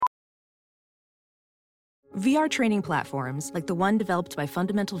VR training platforms, like the one developed by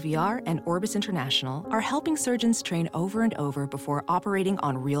Fundamental VR and Orbis International, are helping surgeons train over and over before operating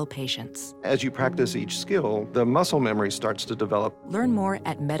on real patients. As you practice each skill, the muscle memory starts to develop. Learn more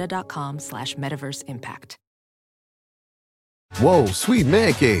at meta.com/metaverseimpact. Whoa, sweet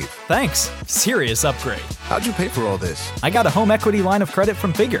man cave. Thanks. Serious upgrade. How'd you pay for all this? I got a home equity line of credit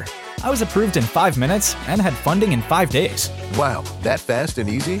from Figure. I was approved in 5 minutes and had funding in 5 days. Wow, that fast and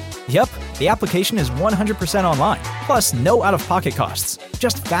easy? Yep, the application is 100% online, plus no out-of-pocket costs.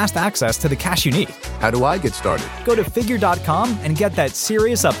 Just fast access to the cash you need. How do I get started? Go to figure.com and get that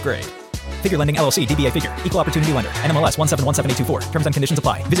serious upgrade. Figure Lending LLC, DBA Figure, Equal Opportunity Lender, NMLS 1717824. Terms and conditions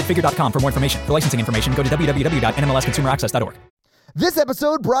apply. Visit figure.com for more information. For licensing information, go to www.nmlsconsumeraccess.org. This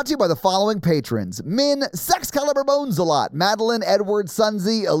episode brought to you by the following patrons: Min, Sex Caliber Bones a Lot, Madeline, Edward,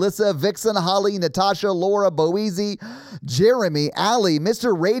 Sunzi, Alyssa, Vixen, Holly, Natasha, Laura, Boezy, Jeremy, Allie,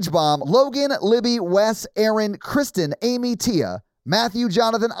 Mr. Ragebomb, Logan, Libby, Wes, Aaron, Kristen, Amy, Tia, Matthew,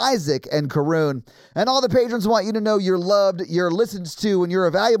 Jonathan, Isaac, and Karoon. And all the patrons want you to know you're loved, you're listened to, and you're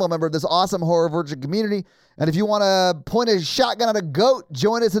a valuable member of this awesome Horror Virgin community. And if you want to point a shotgun at a goat,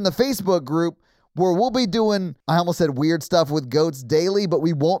 join us in the Facebook group, where we'll be doing, I almost said weird stuff with goats daily, but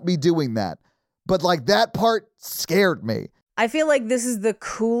we won't be doing that. But like that part scared me. I feel like this is the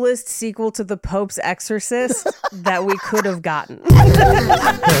coolest sequel to The Pope's Exorcist that we could have gotten.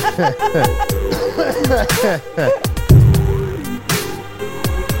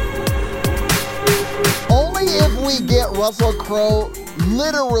 Only if we get Russell Crowe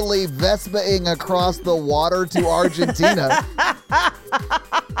literally Vespa-ing across the water to Argentina.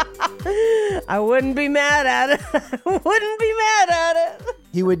 I wouldn't be mad at it.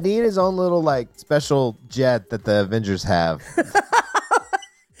 He would need his own little, special jet that the Avengers have.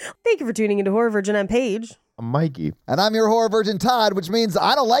 Thank you for tuning into Horror Virgin. I'm Paige. I'm Mikey. And I'm your Horror Virgin Todd, which means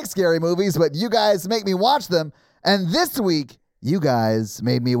I don't like scary movies, but you guys make me watch them. And this week, you guys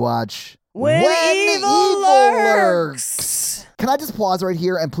made me watch When Evil Lurks. Can I just pause right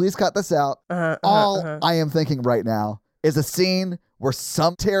here and please cut this out? All I am thinking right now is a scene where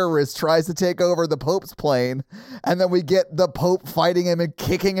some terrorist tries to take over the Pope's plane, and then we get the Pope fighting him and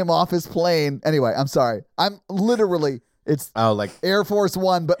kicking him off his plane. Anyway, I'm sorry. I'm literally, it's Air Force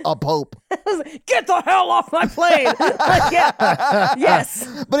One, but a Pope. Get the hell off my plane. Yeah.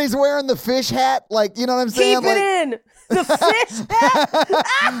 Yes. But he's wearing the fish hat. You know what I'm saying? Keep it in. The fish hat.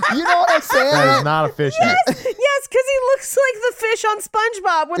 You know what I'm saying? That is not a fish hat. Yes, because he looks like the fish on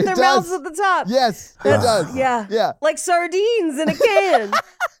SpongeBob with their mouths at the top. Yes, it does. Yeah. Like sardines in a can.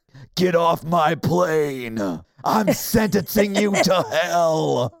 Get off my plane. I'm sentencing you to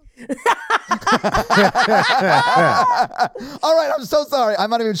hell. All right, I'm so sorry. I'm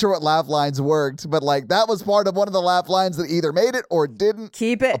not even sure what laugh lines worked, but that was part of one of the laugh lines that either made it or didn't.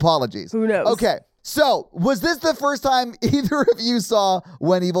 Keep it. Apologies. Who knows? Okay. So, was this the first time either of you saw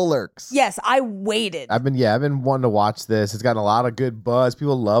When Evil Lurks? Yes, I waited. I've been wanting to watch this. It's gotten a lot of good buzz.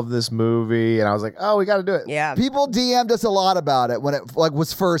 People love this movie, and I was like, oh, we got to do it. Yeah. People DM'd us a lot about it when it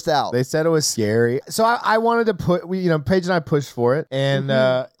was first out. They said it was scary. So I wanted to Paige and I pushed for it, and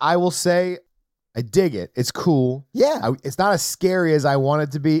I will say, I dig it. It's cool. Yeah. It's not as scary as I want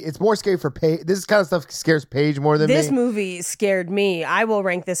it to be. It's more scary for Paige. This kind of stuff scares Paige more than me. This movie scared me. I will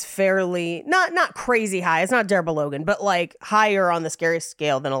rank this fairly, not crazy high. It's not Derba Logan, but higher on the scary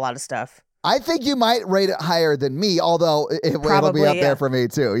scale than a lot of stuff. I think you might rate it higher than me, although it'll be up there for me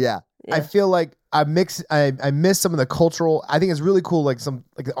too. Yeah. I feel like I miss some of the cultural. I think it's really cool.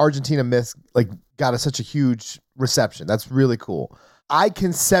 The Argentina myths got such a huge reception. That's really cool. I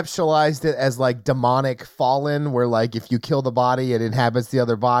conceptualized it as demonic fallen, where if you kill the body, it inhabits the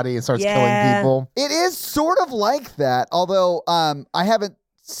other body and starts killing people. It is sort of like that, although I haven't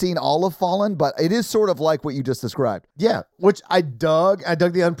seen all of Fallen, but it is sort of like what you just described. Yeah, which I dug. I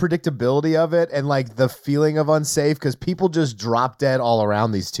dug the unpredictability of it and the feeling of unsafe, because people just drop dead all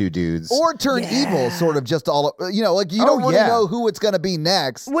around these two dudes. Or turn evil, sort of just all, you don't really know who it's going to be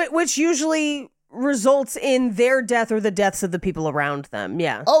next. Which usually results in their death or the deaths of the people around them.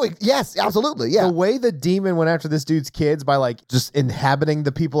 Yeah. Oh, yes, absolutely. Yeah. The way the demon went after this dude's kids by just inhabiting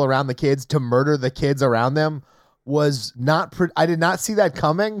the people around the kids to murder the kids around them was not, I did not see that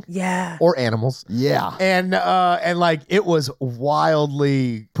coming. Yeah. Or animals. Yeah. And it was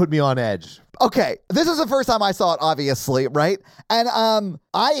wildly put me on edge. Okay, this is the first time I saw it, obviously, right? And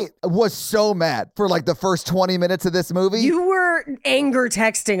I was so mad for the first 20 minutes of this movie. You were anger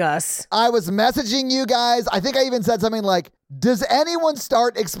texting us. I was messaging you guys. I think I even said something does anyone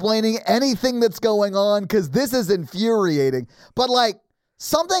start explaining anything that's going on? Because this is infuriating. But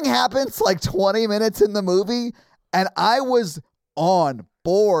something happens 20 minutes in the movie, and I was on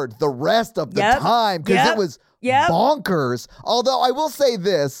bored the rest of the time because it was bonkers. Although I will say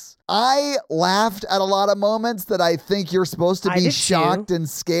this, I laughed at a lot of moments that I think you're supposed to be shocked and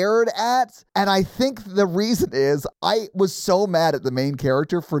scared at. And I think the reason is I was so mad at the main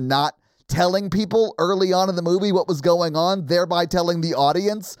character for not telling people early on in the movie what was going on, thereby telling the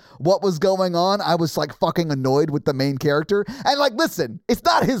audience what was going on. I was like fucking annoyed with the main character. And like, listen, it's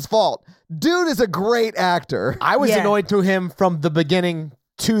not his fault. Dude is a great actor. I was annoyed through him from the beginning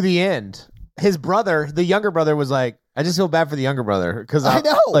to the end. His brother, the younger brother, was like, I just feel bad for the younger brother because I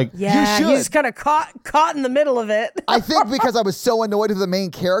know, like, you should. He's kind of caught in the middle of it. I think because I was so annoyed with the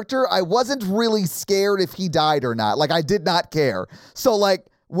main character, I wasn't really scared if he died or not. Like, I did not care. So, like,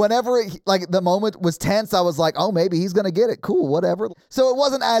 whenever the moment was tense, I was like, oh, maybe he's gonna get it. Cool, whatever. So it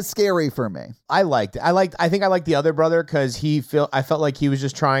wasn't as scary for me. I liked it. I think I liked the other brother because I felt like he was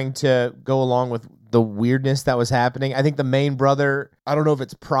just trying to go along with the weirdness that was happening. I think the main brother, I don't know if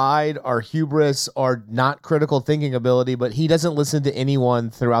it's pride or hubris or not critical thinking ability, but he doesn't listen to anyone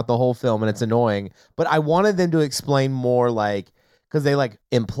throughout the whole film, and it's annoying. But I wanted them to explain more, like, because they like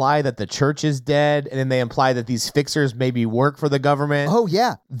imply that the church is dead, and then they imply that these fixers maybe work for the government. Oh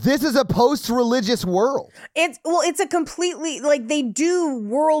yeah, this is a post-religious world. It's a completely, like, they do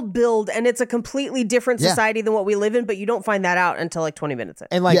world build, and it's a completely different society than what we live in, but you don't find that out until like 20 minutes in.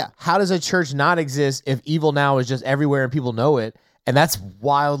 And like, how does a church not exist if evil now is just everywhere and people know it? And that's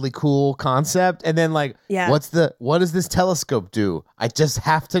wildly cool concept. And then like, what does this telescope do? I just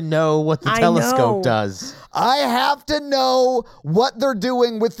have to know what the telescope does. I have to know what they're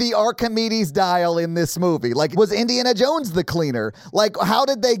doing with the Archimedes dial in this movie. Like, was Indiana Jones the cleaner? Like, how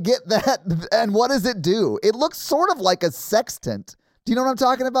did they get that? And what does it do? It looks sort of like a sextant. Do you know what I'm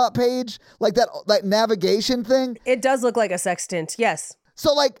talking about, Paige? Like that navigation thing? It does look like a sextant, yes.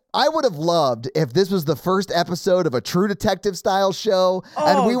 So, like, I would have loved if this was the first episode of a True Detective style show,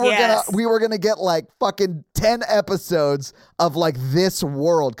 and we were gonna get like fucking 10 episodes of like this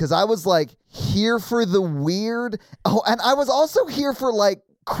world, because I was like here for the weird. Oh, and I was also here for like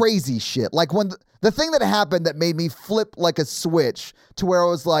crazy shit. Like when the thing that happened that made me flip like a switch to where I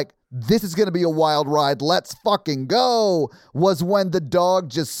was like, this is going to be a wild ride, let's fucking go, was when the dog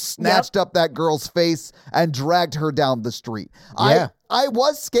just snatched up that girl's face and dragged her down the street. Yeah. I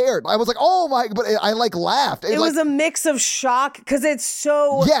was scared. I was like, oh my, but I like laughed. It was a mix of shock because it's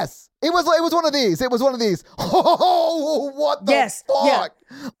so... Yes. It was one of these. It was one of these. Oh, what the fuck? Yeah.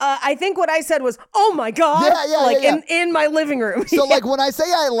 I think what I said was, oh my God. In my living room. So like when I say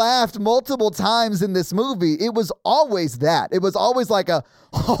I laughed multiple times in this movie, it was always that. It was always like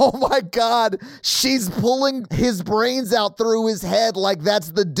oh my God, she's pulling his brains out through his head like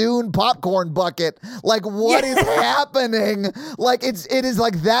that's the Dune popcorn bucket. Like what is happening? Like it is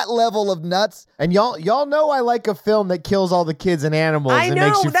like that level of nuts. And y'all know I like a film that kills all the kids and animals and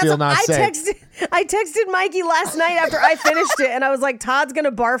makes you feel not safe. I texted Mikey last night after I finished it, and I was like, Todd's going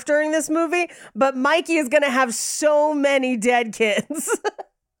to barf during this movie, but Mikey is going to have so many dead kids.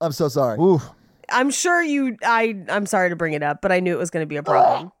 I'm so sorry. Oof. I'm sure I'm sorry to bring it up, but I knew it was going to be a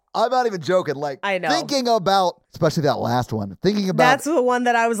problem. I'm not even joking. Like, I know. Thinking about, especially that last one, that's the one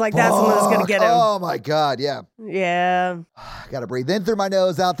that I was like, that's the one that's going to get him. Oh my God, yeah. Yeah. Gotta breathe in through my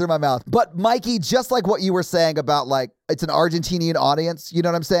nose, out through my mouth. But Mikey, just like what you were saying about like, it's an Argentinian audience, you know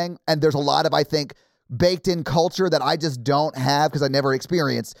what I'm saying? And there's a lot of, I think, baked in culture that I just don't have because I never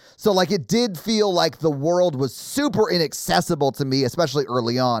experienced. So like it did feel like the world was super inaccessible to me, especially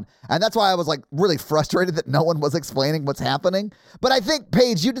early on. And that's why I was like really frustrated that no one was explaining what's happening. But I think,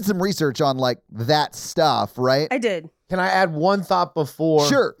 Paige, you did some research on like that stuff, right? I did. Can I add one thought before?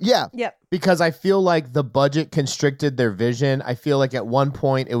 Sure, yeah. Yep. Because I feel like the budget constricted their vision. I feel like at one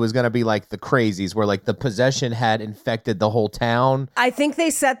point it was going to be like the Crazies where like the possession had infected the whole town. I think they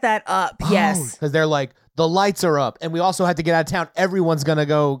set that up, yes. Because they're like, the lights are up and we also have to get out of town. Everyone's going to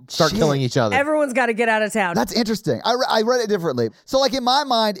go start killing each other. Everyone's got to get out of town. That's interesting. I read it differently. So like in my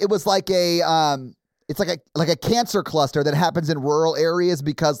mind, it was like it's like a cancer cluster that happens in rural areas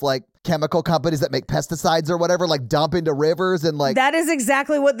because like chemical companies that make pesticides or whatever like dump into rivers and like that is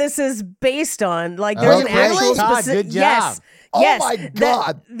exactly what this is based on. Like there's an actual good job. Yes. Oh my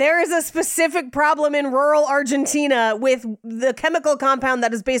God. There is a specific problem in rural Argentina with the chemical compound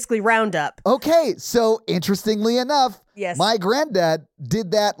that is basically Roundup. Okay, so interestingly enough, yes, my granddad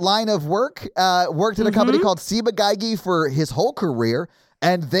did that line of work, worked at a company called Ciba-Geigy for his whole career.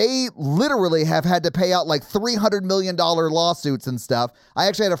 And they literally have had to pay out like $300 million lawsuits and stuff. I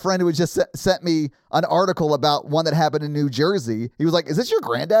actually had a friend who just sent me an article about one that happened in New Jersey. He was like, is this your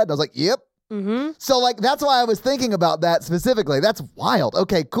granddad? And I was like, yep. So like that's why I was thinking about that specifically. That's wild.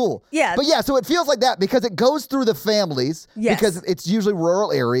 Okay, cool. Yeah. But yeah, so it feels like that because it goes through the families Yes. because it's usually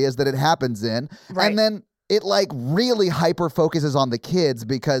rural areas that it happens in. Right. And then it like really hyper focuses on the kids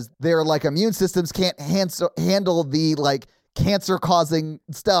because their like immune systems can't handle the like cancer causing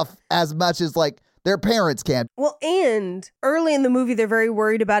stuff as much as like their parents can. Well, and early in the movie, they're very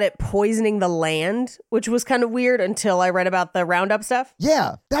worried about it poisoning the land, which was kind of weird until I read about the Roundup stuff.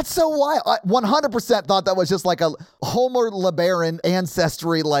 Yeah, that's so wild. I 100% thought that was just like a Homer LeBaron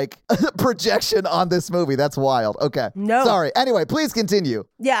ancestry like projection on this movie. That's wild. Okay. No. Sorry. Anyway, please continue.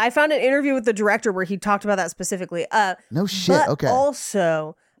 Yeah, I found an interview with the director where he talked about that specifically. No shit. But Okay.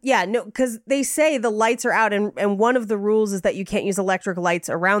 also, yeah, no, because they say the lights are out, and one of the rules is that you can't use electric lights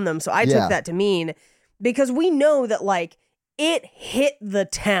around them. So I Yeah. took that to mean, because we know that like it hit the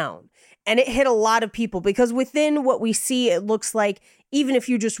town and it hit a lot of people, because within what we see, it looks like even if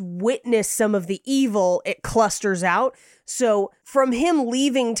you just witness some of the evil, it clusters out. So from him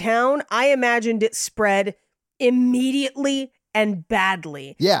leaving town, I imagined it spread immediately and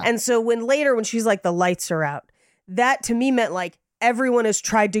badly. Yeah. And so when she's like, the lights are out, that to me meant like everyone has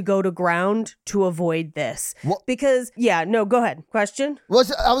tried to go to ground to avoid this. Well- Because, yeah, no, go ahead. Question? Well,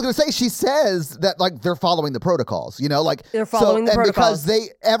 I was going to say, she says that like they're following the protocols, you know, like They're following the and protocols. because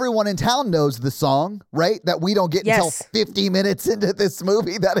everyone in town knows the song, right? That we don't get until Yes. 50 minutes into this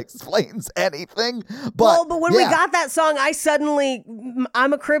movie that explains anything. But But when we got that song,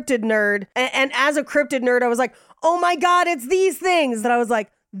 I'm a cryptid nerd. And as a cryptid nerd, I was like, oh my God, it's these things. That I was like,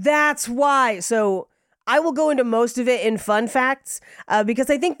 that's why. So I will go into most of it in fun facts because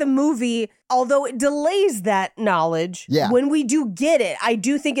I think the movie, although it delays that knowledge, when we do get it, I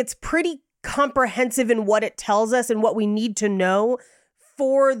do think it's pretty comprehensive in what it tells us and what we need to know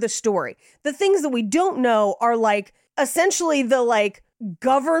for the story. The things that we don't know are like essentially the like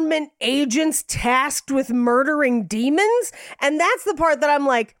government agents tasked with murdering demons. And that's the part that I'm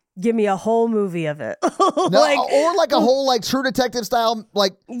like, give me a whole movie of it. No, or like a whole like True Detective style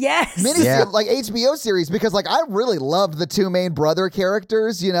like yes. mini Yeah. like HBO series, because like I really loved the two main brother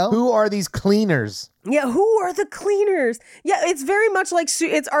characters, you know? Who are these cleaners? Yeah, who are the cleaners? Yeah, it's very much like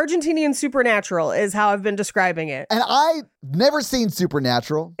it's Argentinian Supernatural is how I've been describing it. And I never seen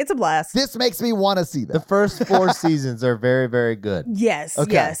Supernatural. It's a blast. This makes me want to see The that. first 4 seasons are very, very good. Yes,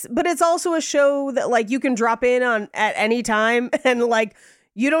 Okay. yes. But it's also a show that like you can drop in on at any time and like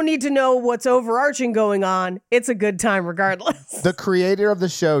you don't need to know what's overarching going on. It's a good time regardless. The creator of the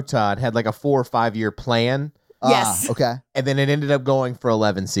show, Todd, had like a 4 or 5 year plan, Yes. Okay. and then it ended up going for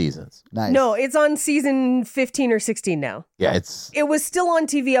 11 seasons. Nice. No, it's on season 15 or 16 now. Yeah, it's It was still on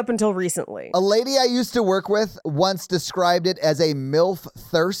TV up until recently. A lady I used to work with once described it as a MILF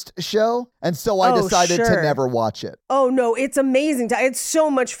thirst show, and so I Oh, decided to sure. never watch it. Oh no, it's amazing. It's so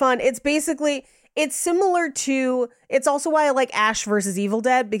much fun. It's similar to, it's also why I like Ash versus Evil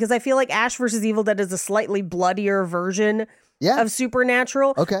Dead, because I feel like Ash versus Evil Dead is a slightly bloodier version Yeah. of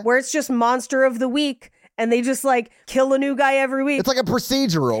Supernatural. Okay. Where it's just monster of the week and they just like kill a new guy every week. It's like a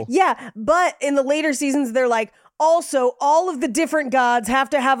procedural. Yeah, but in the later seasons, they're like, also, all of the different gods have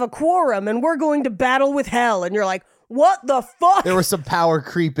to have a quorum and we're going to battle with hell. And you're like, what the fuck? there were some power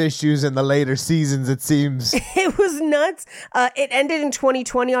creep issues in the later seasons, it seems. It was nuts. It ended in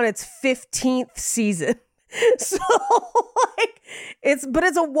 2020 on its 15th season. So like it's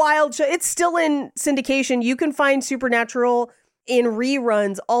a wild show. It's still in syndication. You can find Supernatural in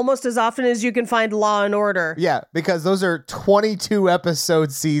reruns almost as often as you can find Law and Order. Yeah, because those are 22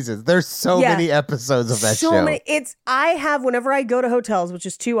 episode seasons. There's so Yeah. many episodes of that So show. many. I have, whenever I go to hotels, which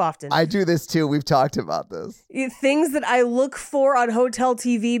is too often, I do this too. We've talked about this. things that I look for on hotel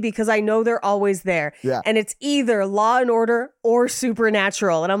TV because I know they're always there. Yeah. And it's either Law and Order or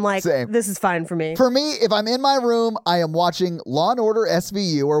Supernatural. And I'm like, Same. this is fine for me. For me, if I'm in my room, I am watching Law and Order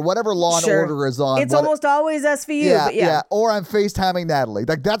SVU or whatever Law and Sure. Order is on. It's What- almost always SVU, yeah, but yeah. Or I'm FaceTiming Natalie.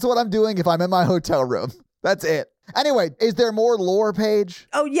 Like that's what I'm doing if I'm in my hotel room. That's it. Anyway, is there more lore, Paige?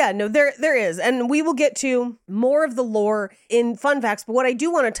 Oh yeah, no, there is. And we will get to more of the lore in fun facts, but what I do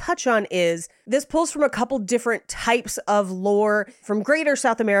want to touch on is this pulls from a couple different types of lore from greater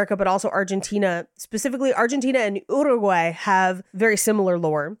South America, but also Argentina. Specifically, Argentina and Uruguay have very similar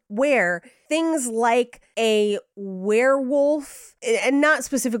lore where things like a werewolf, and not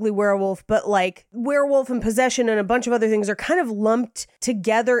specifically werewolf, but like werewolf and possession and a bunch of other things are kind of lumped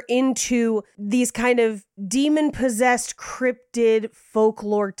together into these kind of demon-possessed cryptid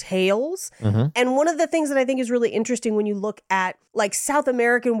folklore tales. And one of the things that I think is really interesting when you look at like South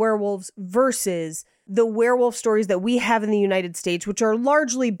American werewolves versus the werewolf stories that we have in the United States, which are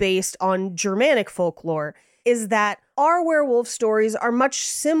largely based on Germanic folklore, is that our werewolf stories are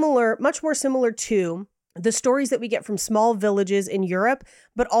much more similar to the stories that we get from small villages in Europe,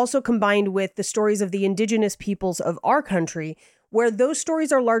 but also combined with the stories of the indigenous peoples of our country, where those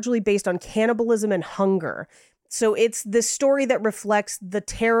stories are largely based on cannibalism and hunger. So it's the story that reflects the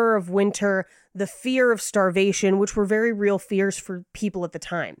terror of winter, the fear of starvation, which were very real fears for people at the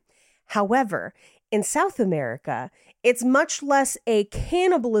time. However, in South America, it's much less a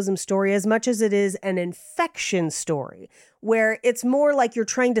cannibalism story as much as it is an infection story, where it's more like you're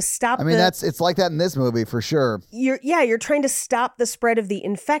trying to stop it's like that in this movie for sure. You're trying to stop the spread of the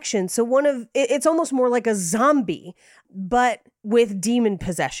infection. So it's almost more like a zombie, but with demon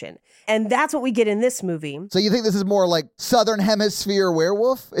possession. And that's what we get in this movie. So you think this is more like Southern Hemisphere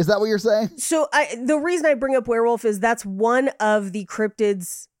werewolf? Is that what you're saying? So the reason I bring up werewolf is that's one of the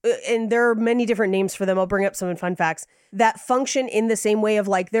cryptids, and there are many different names for them. I'll bring up some in fun facts that function in the same way of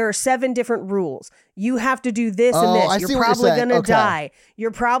like, there are 7 different rules. You have to do this and this. You're probably going to die.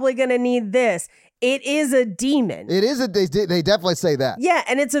 You're probably going to need this. It is a demon. It is they definitely say that. Yeah,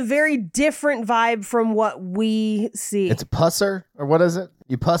 and it's a very different vibe from what we see. It's a pusser, or what is it?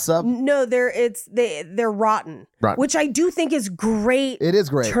 You puss up? No, they're rotten, which I do think is great. It is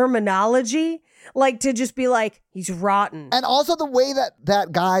great terminology, like to just be like, he's rotten. And also the way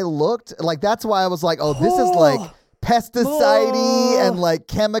that guy looked, like that's why I was like, oh, this is like pesticide-y and like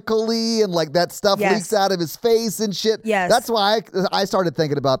chemically and like that stuff leaks out of his face and shit. Yes. That's why I started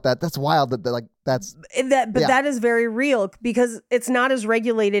thinking about that. That's wild that is very real because it's not as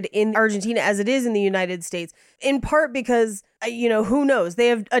regulated in Argentina as it is in the United States, in part because, who knows? They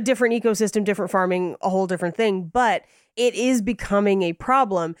have a different ecosystem, different farming, a whole different thing, but it is becoming a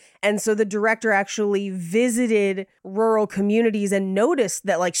problem. And so the director actually visited rural communities and noticed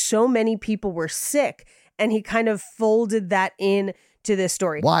that like so many people were sick. And he kind of folded that in to this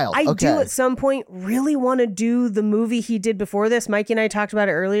story. Wild. I do at some point really want to do the movie he did before this. Mikey and I talked about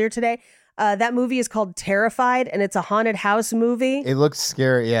it earlier today. That movie is called Terrified, and it's a haunted house movie. It looks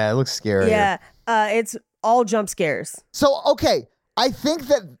scary. Yeah, it looks scary. Yeah, it's all jump scares. So, okay, I think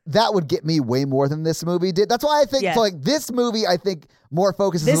that would get me way more than this movie did. That's why I think so like this movie, I think more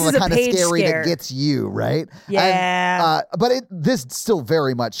focuses on the kind of scary that gets you, right? Yeah. And, but this still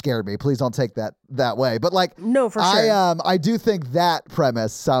very much scared me. Please don't take that way. But like, no, for sure. I do think that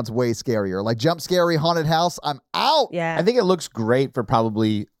premise sounds way scarier. Like jump scary haunted house, I'm out. Yeah. I think it looks great for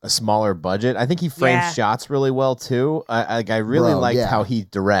probably a smaller budget. I think he frames shots really well too. I really liked how he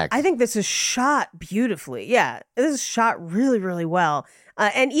directs. I think this is shot beautifully. Yeah, this is shot really, really well.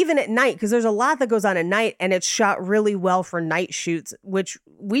 And even at night, because there's a lot that goes on at night, and it's shot really well for night shoots, which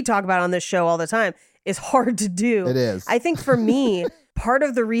we talk about on this show all the time, is hard to do. It is. I think for me, part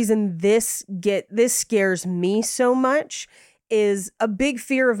of the reason this scares me so much is a big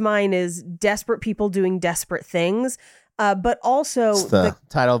fear of mine is desperate people doing desperate things. But also it's the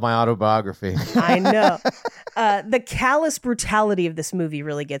title of my autobiography. I know. The callous brutality of this movie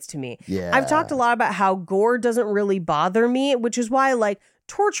really gets to me. Yeah. I've talked a lot about how gore doesn't really bother me, which is why like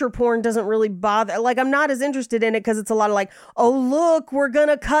torture porn doesn't really bother. Like I'm not as interested in it because it's a lot of like, oh look, we're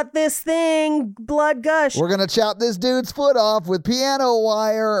gonna cut this thing, blood gush. We're gonna chop this dude's foot off with piano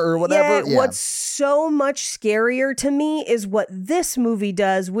wire or whatever. Yeah. What's so much scarier to me is what this movie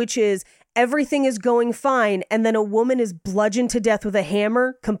does, which is everything is going fine, and then a woman is bludgeoned to death with a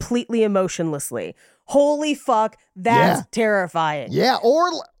hammer completely emotionlessly. Holy fuck, that's terrifying. Yeah, or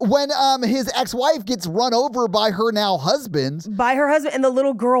when his ex-wife gets run over by her now husband. By her husband, and the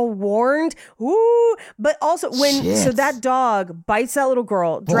little girl warned. Ooh, but also so that dog bites that little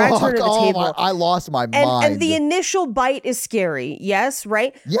girl, drags her to the table. I lost my mind. And the initial bite is scary, yes,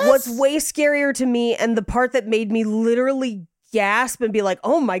 right? Yes. What's way scarier to me, and the part that made me literally gasp and be like,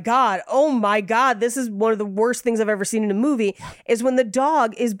 oh my God, this is one of the worst things I've ever seen in a movie, is when the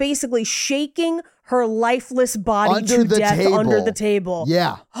dog is basically shaking her lifeless body to death under the table.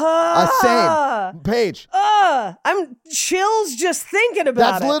 Yeah. Same. Paige. I'm chills just thinking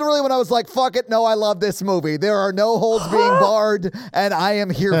about it. That's literally when I was like, fuck it, no, I love this movie. There are no holds being barred, and I am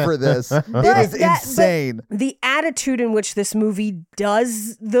here for this. It is insane. The attitude in which this movie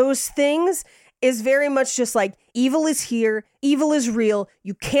does those things is very much just like, evil is here, evil is real,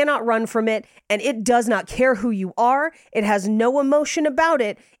 you cannot run from it, and it does not care who you are, it has no emotion about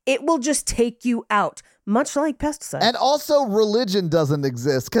it, it will just take you out. much like pesticides. And also religion doesn't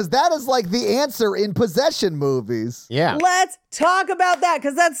exist, because that is like the answer in possession movies. Yeah. Let's talk about that,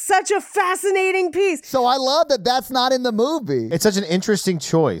 because that's such a fascinating piece. So I love that that's not in the movie. It's such an interesting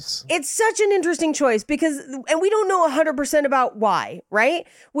choice. It's such an interesting choice because, and we don't know 100% about why, right?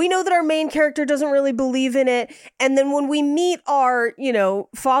 We know that our main character doesn't really believe in it. And then when we meet our,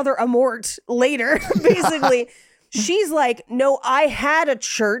 Father Amort later, basically, she's like, no, I had a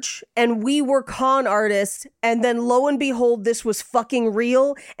church and we were con artists. And then lo and behold, this was fucking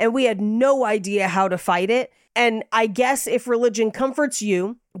real. And we had no idea how to fight it. And I guess if religion comforts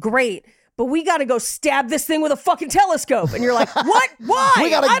you, great. But we got to go stab this thing with a fucking telescope. And you're like, what? Why? I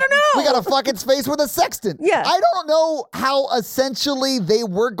don't know. We got to fuck its face with a sextant. Yeah. I don't know how essentially they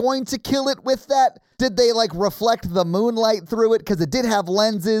were going to kill it with that. Did they like reflect the moonlight through it? Because it did have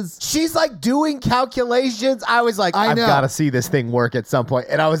lenses. She's like doing calculations. I was like, I've got to see this thing work at some point.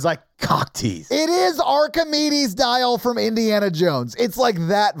 And I was like, cock tease. It is Archimedes' dial from Indiana Jones. It's like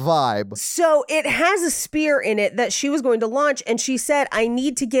that vibe. So it has a spear in it that she was going to launch. And she said, I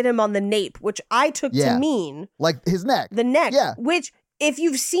need to get him on the nape, which I took to mean like his neck. The neck. Yeah. Which, if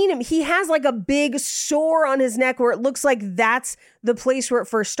you've seen him, he has like a big sore on his neck where it looks like that's the place where it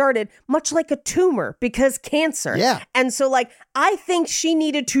first started, much like a tumor, because cancer. Yeah. And so like, I think she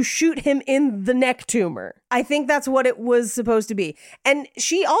needed to shoot him in the neck tumor. I think that's what it was supposed to be. And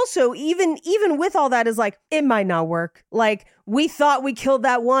she also, even with all that, is like, it might not work. Like, we thought we killed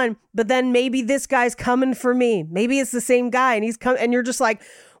that one, but then maybe this guy's coming for me. Maybe it's the same guy and he's coming, and you're just like,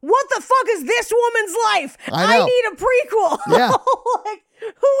 what the fuck is this woman's life? I need a prequel. Yeah. Like,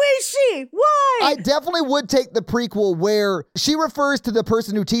 who is she? Why? I definitely would take the prequel where she refers to the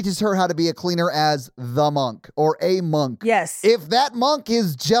person who teaches her how to be a cleaner as the monk or a monk. Yes. If that monk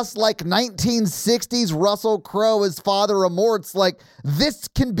is just like 1960s Russell Crowe as Father Amort's, like, this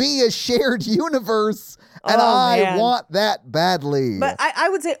can be a shared universe, and I want that badly. But I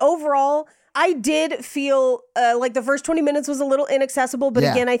would say overall, I did feel like the first 20 minutes was a little inaccessible, but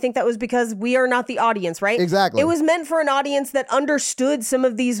again, I think that was because we are not the audience, right? Exactly. It was meant for an audience that understood some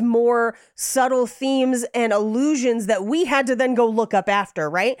of these more subtle themes and allusions that we had to then go look up after,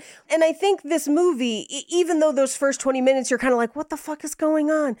 right? And I think this movie, even though those first 20 minutes, you're kind of like, what the fuck is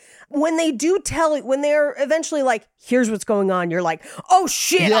going on? When they do tell it, when they're eventually like, here's what's going on, you're like, oh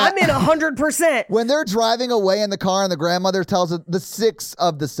shit, I'm in 100%. When they're driving away in the car and the grandmother tells it the 6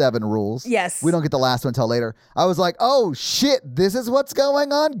 of the 7 rules. Yes. We don't get the last one until later. I was like, oh shit, this is what's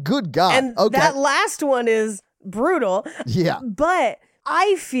going on? Good God. And that last one is brutal. Yeah. But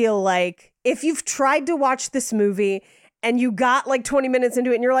I feel like if you've tried to watch this movie and you got like 20 minutes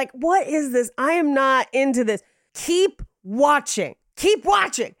into it and you're like, what is this? I am not into this. Keep watching. Keep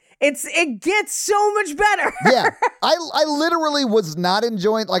watching. It gets so much better. Yeah. I literally was not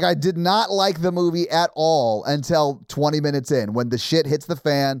enjoying, like, I did not like the movie at all until 20 minutes in, when the shit hits the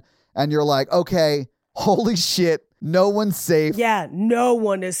fan and you're like, okay, holy shit, no one's safe. Yeah, no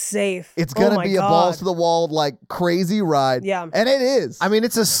one is safe. It's going to be a balls to the wall, like, crazy ride. Yeah. And it is. I mean,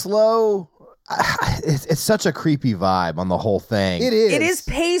 it's a slow... It's such a creepy vibe on the whole thing. It is. It is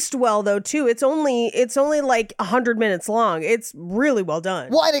paced well, though, too. It's only like 100 minutes long. It's really well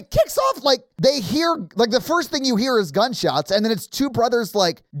done. Well, and it kicks off like they hear, like, the first thing you hear is gunshots, and then it's 2 brothers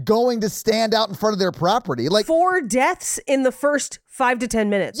like going to stand out in front of their property. Like 4 deaths in the first 5 to 10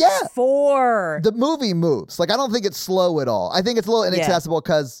 minutes. Yeah. 4. The movie moves. Like, I don't think it's slow at all. I think it's a little inaccessible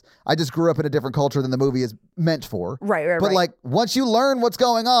because I just grew up in a different culture than the movie is meant for. Right. But like, once you learn what's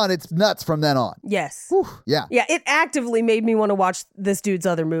going on, it's nuts from then on. Yes. Whew, yeah. Yeah, it actively made me want to watch this dude's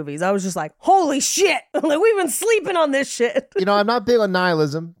other movies. I was just like, holy shit. Like, we've been sleeping on this shit. You know, I'm not big on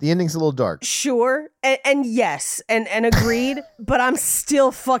nihilism. The ending's a little dark. Sure. And yes, and agreed, but I'm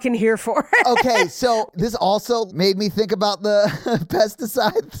still fucking here for it. Okay, so this also made me think about the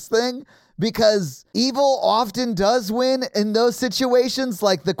pesticides thing, because evil often does win in those situations.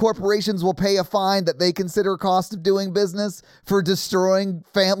 Like, the corporations will pay a fine that they consider cost of doing business for destroying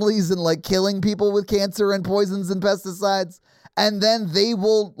families and like killing people with cancer and poisons and pesticides. And then they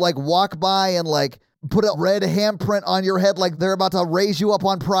will like walk by and like put a red handprint on your head like they're about to raise you up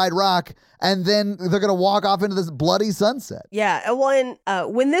on Pride Rock, and then they're going to walk off into this bloody sunset. Yeah, well,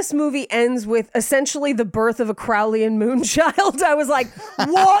 and when this movie ends with essentially the birth of a Crowleyan moonchild, I was like,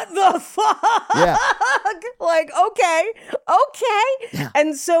 what the fuck? Yeah. Like, okay. Yeah.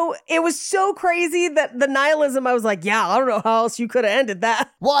 And so it was so crazy that the nihilism, I was like, yeah, I don't know how else you could have ended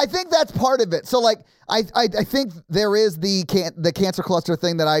that. Well, I think that's part of it. So, like, I think there is the cancer cluster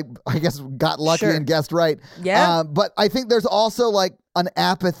thing that I guess got lucky and guessed right. Yeah. But I think there's also like an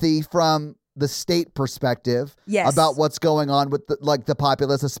apathy from the state perspective Yes. about what's going on with the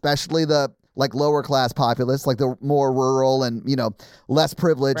populace, especially the like lower class populace, like the more rural and, less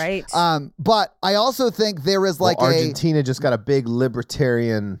privileged. Right. But I also think there is like Argentina just got a big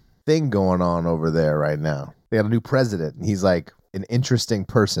libertarian thing going on over there right now. They got a new president, and he's like an interesting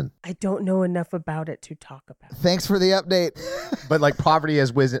person. I don't know enough about it to talk about. Thanks for the update. But like poverty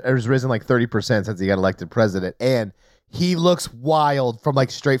has risen like 30% since he got elected president, and he looks wild from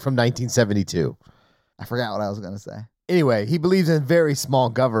straight from 1972. I forgot what I was going to say. Anyway, he believes in very small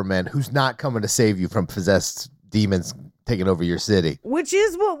government who's not coming to save you from possessed demons taking over your city. Which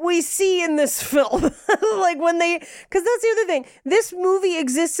is what we see in this film. Because that's the other thing. This movie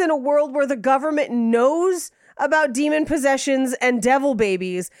exists in a world where the government knows about demon possessions and devil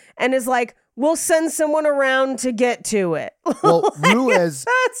babies and is like, we'll send someone around to get to it. Well, Ruiz,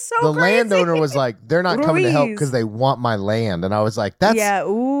 that's so the crazy. landowner, was like, they're not coming to help Ruiz. because they want my land. And I was like,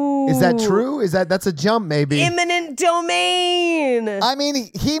 is that true? That's a jump, maybe? Eminent domain. I mean,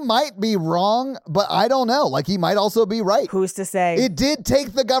 he might be wrong, but I don't know. Like, he might also be right. Who's to say? It did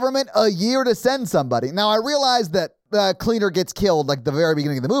take the government a year to send somebody. Now, I realize that Cleaner gets killed like the very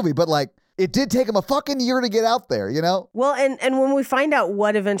beginning of the movie, but like, it did take him a fucking year to get out there, Well, and when we find out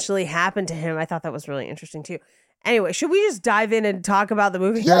what eventually happened to him, I thought that was really interesting too. Anyway, should we just dive in and talk about the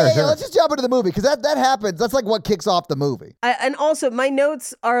movie? Yeah. Let's just jump into the movie because that happens. That's like what kicks off the movie. And also, my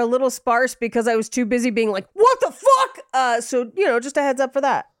notes are a little sparse because I was too busy being like, what the fuck? So, just a heads up for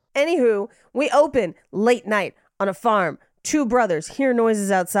that. Anywho, we open late night on a farm. Two brothers hear noises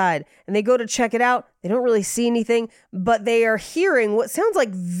outside and they go to check it out. They don't really see anything, but they are hearing what sounds like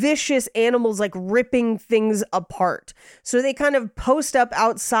vicious animals like ripping things apart. So they kind of post up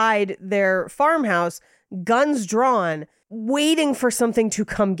outside their farmhouse, guns drawn, waiting for something to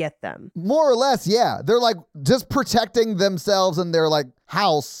come get them. More or less, yeah. They're like just protecting themselves and their like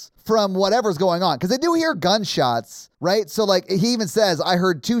house from whatever's going on. Because they do hear gunshots, right? So like he even says, I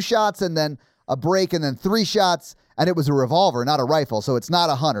heard 2 shots and then a break and then 3 shots. And it was a revolver, not a rifle. So it's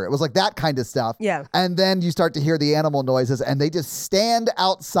not a hunter. It was like that kind of stuff. Yeah. And then you start to hear the animal noises and they just stand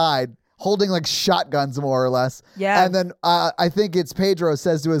outside holding like shotguns more or less. Yeah. And then I think it's Pedro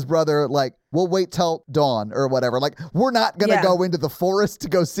says to his brother, like, we'll wait till dawn or whatever. Like, we're not going to go into the forest to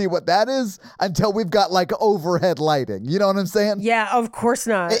go see what that is until we've got like overhead lighting. You know what I'm saying? Yeah, of course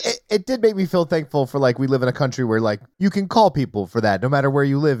not. It did make me feel thankful for like we live in a country where like you can call people for that no matter where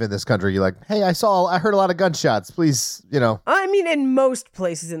you live in this country. You're like, hey, I heard a lot of gunshots. Please, I mean, in most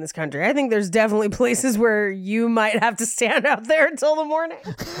places in this country, I think there's definitely places where you might have to stand out there until the morning.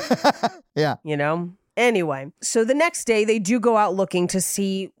 Yeah. Anyway, so the next day they do go out looking to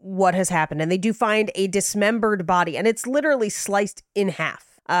see what has happened, and they do find a dismembered body, and it's literally sliced in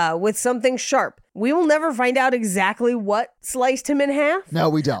half with something sharp. We will never find out exactly what sliced him in half. No,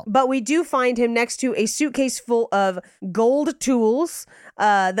 we don't. But we do find him next to a suitcase full of gold tools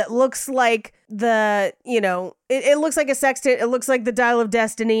that looks like it looks like a sextant. It looks like the dial of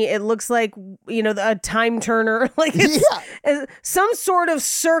destiny. It looks like, a time turner. Like it's some sort of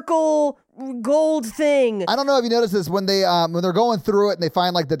circle gold thing. I don't know if you noticed this when they're going through it and they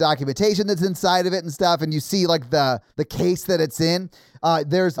find like the documentation that's inside of it and stuff, and you see like the case that it's in.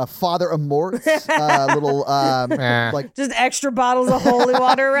 There's a Father Amort, little like just extra bottles of holy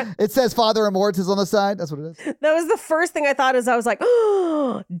water. It says Father Amort is on the side. That's what it is. That was the first thing I thought as I was like,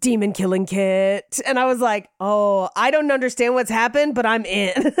 oh, demon killing kit, and I was like, oh, I don't understand what's happened, but I'm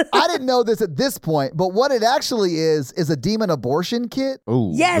in. I didn't know this at this point, but what it actually is a demon abortion kit.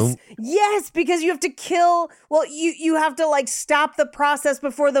 Ooh, Yes, because you have to kill. Well, you have to like stop the process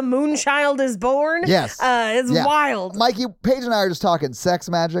before the moon child is born. Yes, it's wild. Mikey, Paige, and I are just talking sex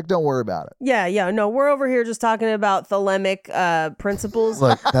magic. Don't worry about it. Yeah. No, we're over here just talking about thelemic principles.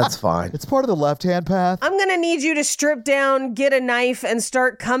 Look, that's fine. It's part of the left-hand path. I'm gonna need you to strip down, get a knife, and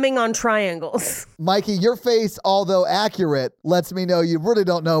start coming on triangles. Mikey, your face, although accurate, lets me know you really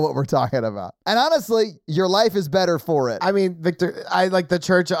don't know what we're talking about. And honestly, your life is better for it. I mean, Victor, I like the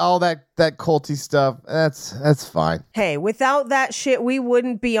church, all that culty stuff. That's fine. Hey, without that shit, we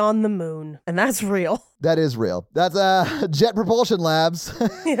wouldn't be on the moon. And that's real. That is real. That's Jet Propulsion Labs.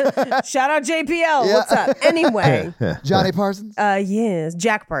 Shout out JPL. What's up? Anyway. Johnny Parsons? Yes,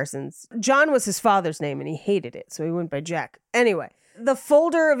 Jack Parsons. John was his father's name and he hated it, so he went by Jack. Anyway, the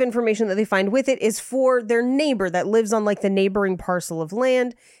folder of information that they find with it is for their neighbor that lives on like the neighboring parcel of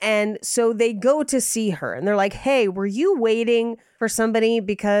land. And so they go to see her and they're like, hey, were you waiting for somebody?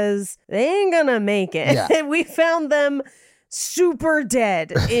 Because they ain't gonna make it. Yeah. And we found them super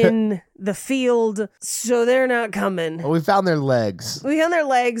dead in the field, so they're not coming. Well, we found their legs. We found their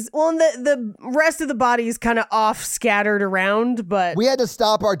legs. Well, and the rest of the body is kind of off, scattered around, but We had to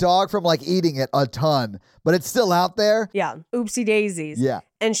stop our dog from like eating it a ton, but it's still out there. yeah, oopsie daisies. Yeah.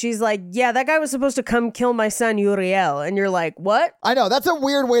 And she's like, yeah, that guy was supposed to come kill my son, Uriel. And you're like, what? I know. That's a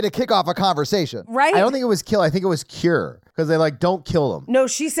weird way to kick off a conversation. Right? I don't think it was kill. I think it was cure. Because they like, don't kill them. No,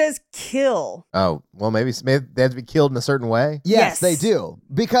 she says kill. Oh, well, maybe they have to be killed in a certain way. Yes, Yes. they do.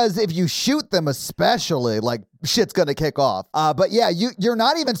 Because if you shoot them especially, like shit's going to kick off. But yeah, you're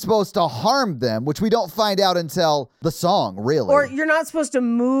not even supposed to harm them, which we don't find out until the song, really. Or you're not supposed to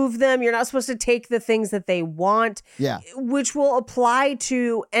move them. You're not supposed to take the things that they want. Yeah. Which will apply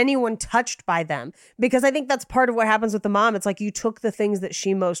to anyone touched by them. Because I think that's part of what happens with the mom. It's like you took the things that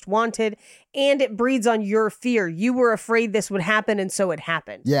she most wanted and it breeds on your fear. You were afraid this would happen and so it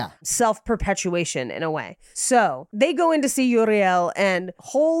happened. Yeah. Self-perpetuation in a way. So they go in to see Uriel and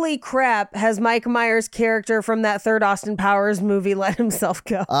holy crap, has Mike Myers' character from that third Austin Powers movie let himself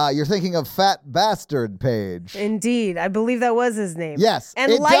go. You're thinking of Fat Bastard Page. Indeed. I believe that was his name. Yes,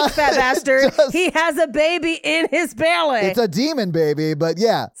 And it like does- Fat it Bastard, does. he has a baby in his belly. It's a demon baby, but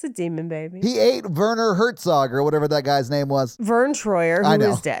yeah. It's a demon baby. He ate Werner Herzog or whatever that guy's name was. Vern Troyer, I who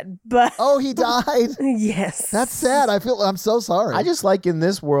know. is dead. But Oh, he died? yes. That's sad. I'm so sorry. I just like in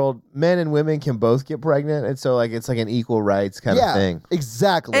this world, men and women can both get pregnant. And so like it's like an equal rights kind of thing.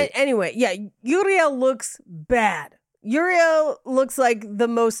 Exactly. Anyway, yeah, Uriel looks bad. Uriel looks like the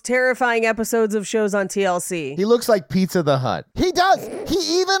most terrifying episodes of shows on TLC. He looks like Pizza the Hut. He does.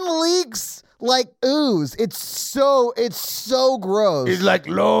 He even leaks like ooze. It's so gross. like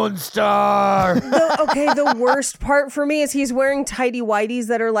Lone Star. The worst part for me is he's wearing tighty whities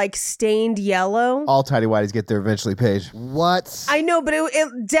that are like stained yellow. All tidy whities get there eventually, Paige. What? I know, but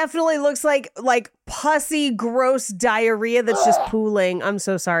it definitely looks like pussy, gross diarrhea that's just pooling. I'm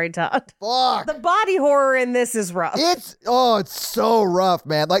so sorry, Todd. Fuck. The body horror in this is rough. It's so rough,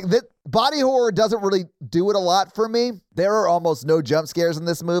 man. Like that body horror doesn't really do it a lot for me. There are almost no jump scares in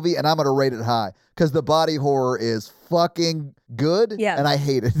this movie, and I'm gonna rate it high because the body horror is fucking good. Yeah. And I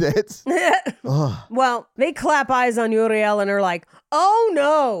hated it. Well, they clap eyes on Uriel and are like, oh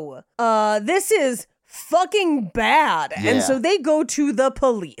no, this is fucking bad. Yeah. And so they go to the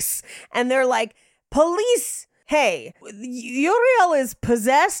police and they're like, police, hey, Uriel is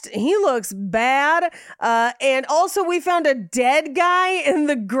possessed. He looks bad. And also we found a dead guy in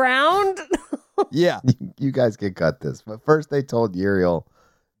the ground. Yeah. You guys can cut this. But first they told Uriel,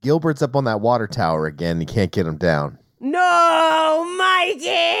 Gilbert's up on that water tower again. You can't get him down. No,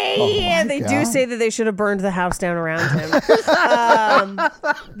 Mikey! my They do God. say that they should have burned the house down around him.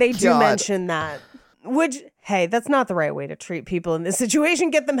 They do God. mention that. Which, hey, that's not the right way to treat people in this situation.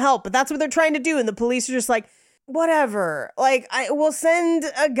 Get them help, but that's what they're trying to do. And the police are just like, whatever. Like, we'll send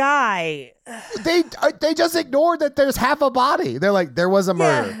a guy. They just ignored that there's half a body. They're like, there was a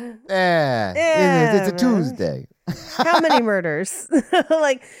murder. It's a Tuesday. How many murders?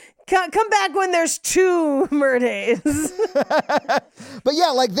 Like, come back when there's 2 murders. But yeah,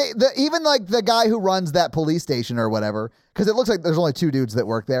 like even like the guy who runs that police station or whatever, because it looks like there's only 2 dudes that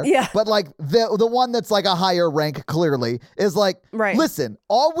work there. Yeah. But like the one that's like a higher rank clearly is like, Right. listen,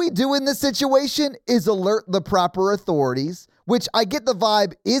 all we do in this situation is alert the proper authorities, which I get the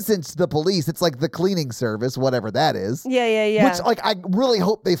vibe isn't the police. It's like the cleaning service, whatever that is. Yeah. Which, like, I really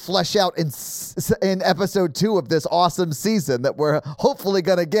hope they flesh out in episode 2 of this awesome season that we're hopefully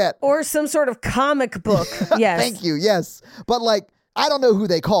gonna get. Or some sort of comic book. Yes. Thank you. Yes. But like, I don't know who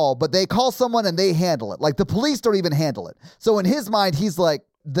they call, but they call someone and they handle it. Like the police don't even handle it. So in his mind, he's like,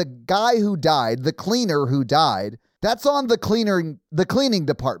 the guy who died, the cleaner who died, that's on the cleaning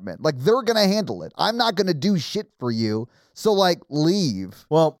department. Like they're going to handle it. I'm not going to do shit for you. So like leave.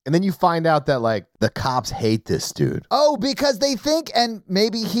 Well, and then you find out that like the cops hate this dude. Oh, because they think, and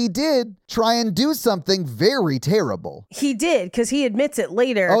maybe he did, try and do something very terrible. He did, because he admits it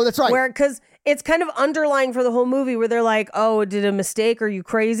later. Oh, that's right. Because it's kind of underlying for the whole movie where they're like, oh, did a mistake? Are you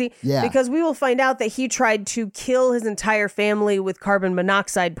crazy? Yeah. Because we will find out that he tried to kill his entire family with carbon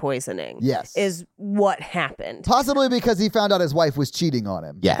monoxide poisoning. Yes. Is what happened. Possibly because he found out his wife was cheating on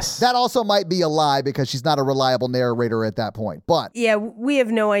him. Yes. That also might be a lie because she's not a reliable narrator at that point. But Yeah, we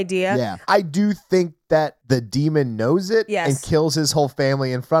have no idea. yeah. I do think that the demon knows it Yes. and kills his whole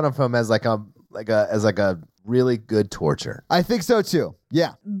family in front of him as like a really good torture. I think so too.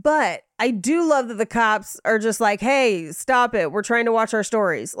 Yeah. But I do love that the cops are just like, hey, stop it. We're trying to watch our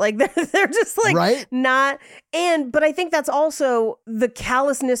stories. Like they're just like Right? not. But I think that's also the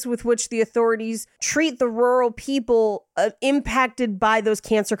callousness with which the authorities treat the rural people impacted by those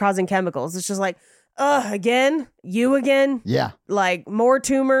cancer causing chemicals. It's just like, again, you again? Yeah. Like, more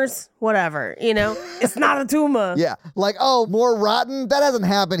tumors? Whatever, It's not a tumor. Yeah. Like, oh, more rotten? That hasn't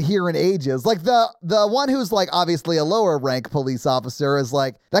happened here in ages. Like the one who's like obviously a lower rank police officer is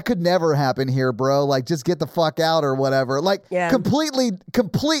like, that could never happen here, bro. Like, just get the fuck out or whatever. Like,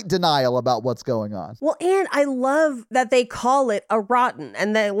 complete denial about what's going on. Well, and I love that they call it a rotten,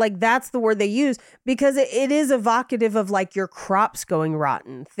 and that that's the word they use, because it is evocative of like your crops going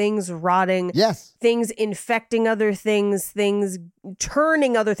rotten, things rotting. Yes. Things infecting other things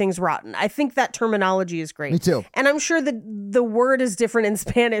turning other things rotten. I think that terminology is great. Me too. And I'm sure that the word is different in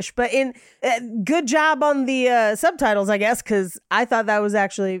Spanish, but in good job on the subtitles, I guess, because I thought that was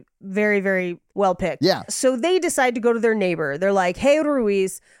actually very, very well picked. Yeah. So they decide to go to their neighbor. They're like, hey,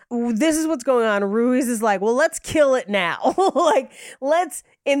 Ruiz, this is what's going on. Ruiz is like, well, let's kill it now. Like, let's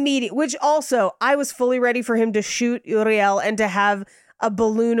immediate, which also I was fully ready for him to shoot Uriel and to have a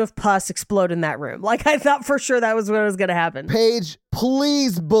balloon of pus explode in that room. Like, I thought for sure that was what was going to happen. Paige,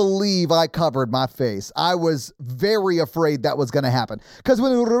 please believe I covered my face. I was very afraid that was going to happen. Because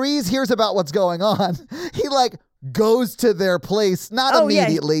when Ruiz hears about what's going on, he like goes to their place, not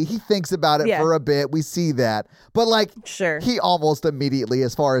immediately. Yeah. He thinks about it for a bit. We see that. But like, he almost immediately,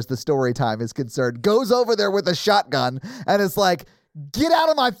 as far as the story time is concerned, goes over there with a shotgun and is like, get out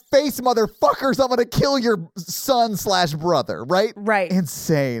of my face, motherfuckers. I'm going to kill your son/brother, right? Right.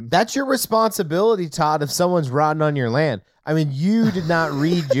 Insane. That's your responsibility, Todd, if someone's rotting on your land. I mean, you did not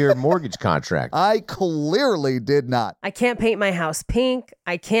read your mortgage contract. I clearly did not. I can't paint my house pink.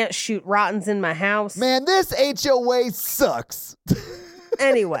 I can't shoot rottens in my house. Man, this HOA sucks.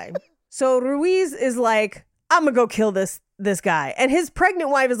 Anyway, so Ruiz is like, I'm going to go kill this guy. And his pregnant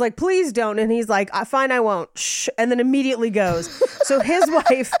wife is like, please don't. And he's like, fine, I won't. Shh. And then immediately goes. So his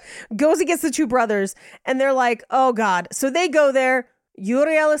wife goes against the two brothers and they're like, oh God. So they go there.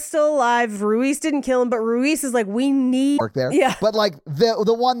 Uriel is still alive. Ruiz didn't kill him, but Ruiz is like, we need work there. Yeah. But like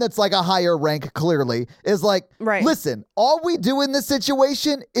the one that's like a higher rank clearly is like, listen, all we do in this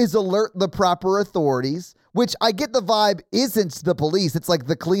situation is alert the proper authorities, which I get the vibe isn't the police. It's like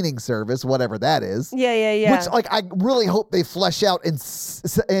the cleaning service, whatever that is. Yeah. Which like I really hope they flesh out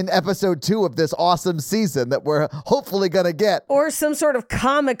in episode 2 of this awesome season that we're hopefully going to get. Or some sort of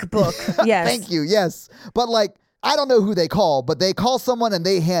comic book. Yes. Thank you. Yes. But like, I don't know who they call, but they call someone and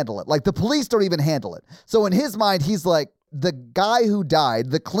they handle it. Like the police don't even handle it. So in his mind, he's like, the guy who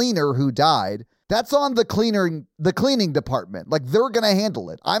died, the cleaner who died, that's on the cleaning department. Like they're going to handle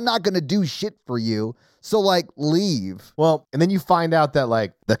it. I'm not going to do shit for you. So like leave. Well, and then you find out that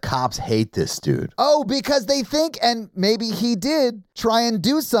like the cops hate this dude. Oh, because they think, and maybe he did try and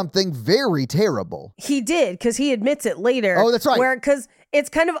do something very terrible. He did, because he admits it later. Oh, that's right. Because it's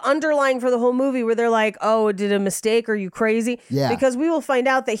kind of underlying for the whole movie where they're like, oh, did a mistake? Are you crazy? Yeah. Because we will find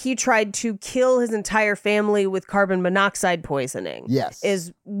out that he tried to kill his entire family with carbon monoxide poisoning. Yes.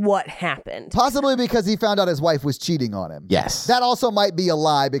 Is what happened. Possibly because he found out his wife was cheating on him. Yes. That also might be a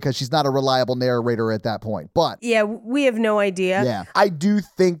lie because she's not a reliable narrator at that point. But yeah, we have no idea. Yeah. I do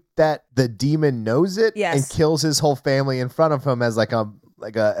think that the demon knows it and kills his whole family in front of him as like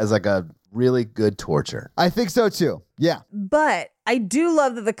a really good torture. I think so too. Yeah. But I do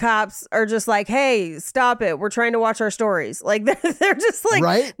love that the cops are just like, hey, stop it. We're trying to watch our stories. Like they're just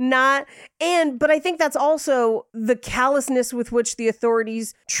like not. But I think that's also the callousness with which the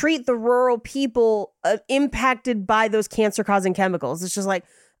authorities treat the rural people impacted by those cancer causing chemicals. It's just like,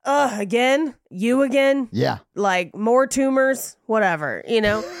 again? You again? Yeah. Like more tumors? Whatever,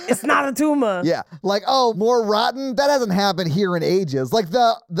 It's not a tumor. Yeah. Like, oh, more rotten? That hasn't happened here in ages. Like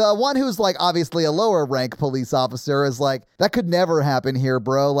the one who's like obviously a lower rank police officer is like, that could never happen here,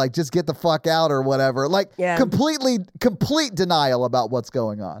 bro. Like, just get the fuck out or whatever. Like, complete denial about what's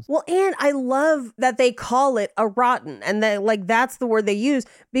going on. Well, and I love that they call it a rotten, and that like that's the word they use,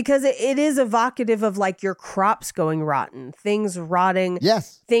 because it is evocative of like your crops going rotten, things rotting.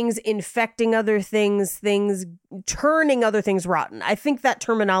 Yes. Things infecting other things turning other things rotten. I think that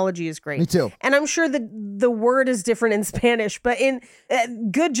terminology is great. Me too. And I'm sure that the word is different in Spanish, but in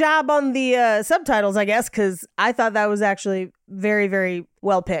good job on the subtitles, I guess, because I thought that was actually very, very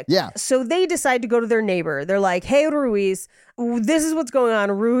well picked. Yeah. So they decide to go to their neighbor. They're like, hey, Ruiz, this is what's going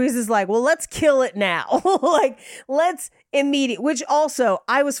on. Ruiz is like, well, let's kill it now. Like, let's immediate, which also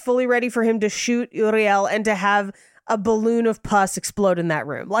I was fully ready for him to shoot Uriel and to have a balloon of pus explode in that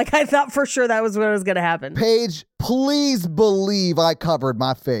room. Like, I thought for sure that was what was going to happen. Paige, please believe I covered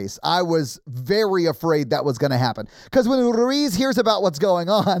my face. I was very afraid that was going to happen. Because when Ruiz hears about what's going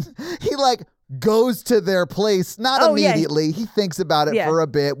on, he like goes to their place, not immediately. Yeah. He thinks about it for a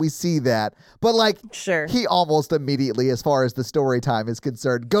bit. We see that. But like, he almost immediately, as far as the story time is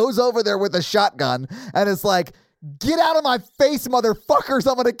concerned, goes over there with a shotgun and is like, get out of my face, motherfuckers.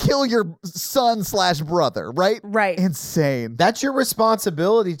 I'm going to kill your son/brother, right? Right. Insane. That's your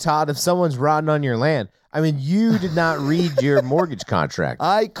responsibility, Todd, if someone's rotting on your land. I mean, you did not read your mortgage contract.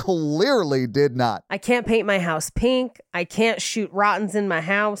 I clearly did not. I can't paint my house pink. I can't shoot rottens in my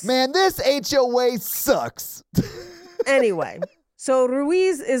house. Man, this HOA sucks. Anyway, so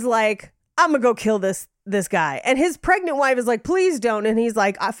Ruiz is like, I'm going to go kill this guy. And his pregnant wife is like, please don't. And he's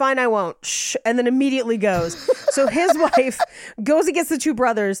like, fine, I won't. Shh. And then immediately goes. So his wife goes against the two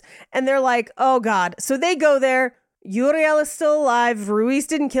brothers and they're like, oh God. So they go there. Uriel is still alive. Ruiz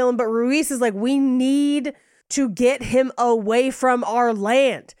didn't kill him, but Ruiz is like, we need to get him away from our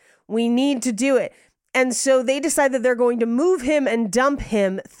land. We need to do it. And so they decide that they're going to move him and dump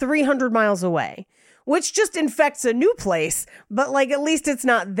him 300 miles away, which just infects a new place, but like at least it's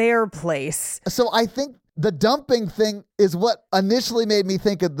not their place. So I think the dumping thing is what initially made me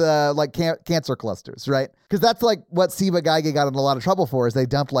think of the like cancer clusters, right? Because that's like what Ciba Geigy got in a lot of trouble for, is they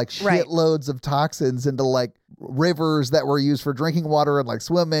dumped like shitloads of toxins into like rivers that were used for drinking water and like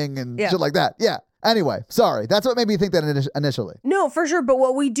swimming and shit like that. Yeah. Anyway, sorry. That's what made me think that initially. No, for sure. But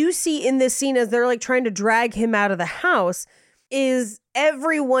what we do see in this scene as they're like trying to drag him out of the house is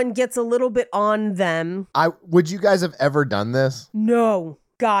everyone gets a little bit on them. Would you guys have ever done this? No.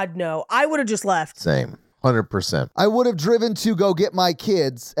 God, no. I would have just left. Same. 100%. I would have driven to go get my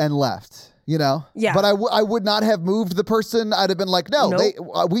kids and left. You know? Yeah. But I would not have moved the person. I'd have been like, no,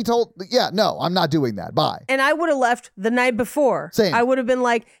 no, I'm not doing that. Bye. And I would have left the night before. Same. I would have been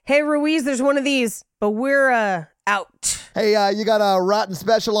like, hey, Ruiz, there's one of these, but we're out. Hey, you got a rotten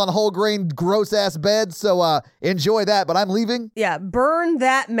special on whole grain gross ass beds, so enjoy that, but I'm leaving. Yeah, burn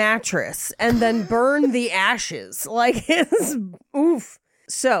that mattress and then burn the ashes. Like, it's oof.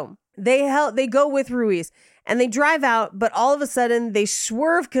 So they go with Ruiz. And they drive out, but all of a sudden they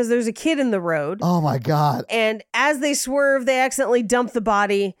swerve because there's a kid in the road. Oh my God. And as they swerve, they accidentally dump the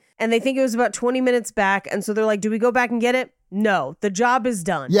body and they think it was about 20 minutes back. And so they're like, do we go back and get it? No, the job is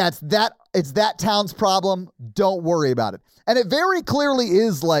done. Yeah, it's that town's problem. Don't worry about it. And it very clearly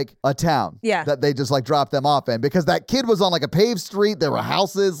is like a town that they just like dropped them off in, because that kid was on like a paved street. There were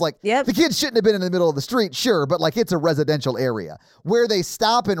houses. Like the kid shouldn't have been in the middle of the street, sure, but like it's a residential area where they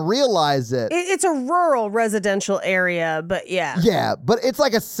stop and realize it. It's a rural residential area, but yeah. Yeah, but it's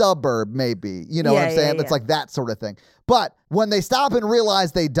like a suburb maybe. You know what I'm saying? It's like that sort of thing. But when they stop and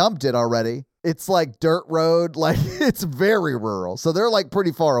realize they dumped it already, it's like dirt road. Like it's very rural. So they're like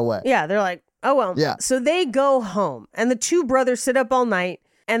pretty far away. Yeah, they're like, oh, well. Yeah. So they go home and the two brothers sit up all night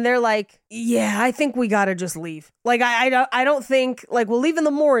and they're like, yeah, I think we got to just leave. Like, I don't think, like, we'll leave in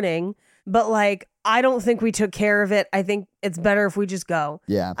the morning, but like, I don't think we took care of it. I think it's better if we just go.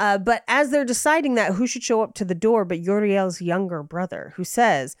 Yeah. But as they're deciding that, who should show up to the door but Uriel's younger brother, who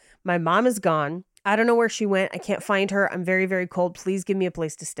says, my mom is gone. I don't know where she went. I can't find her. I'm very, very cold. Please give me a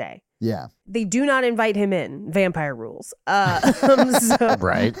place to stay. Yeah. They do not invite him in. Vampire rules. So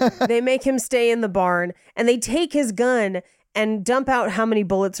right. They make him stay in the barn and they take his gun and dump out how many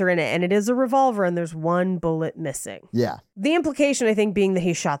bullets are in it. And it is a revolver and there's one bullet missing. Yeah. The implication, I think, being that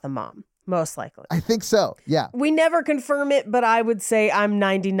he shot the mom. Most likely. I think so. Yeah. We never confirm it, but I would say I'm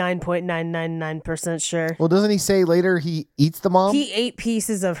 99.999% sure. Well, doesn't he say later he eats the mom? He ate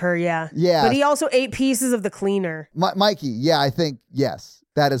pieces of her, yeah. Yeah. But he also ate pieces of the cleaner. Mikey, yeah, I think, yes.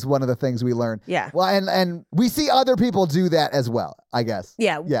 That is one of the things we learn. Yeah. Well, and we see other people do that as well, I guess.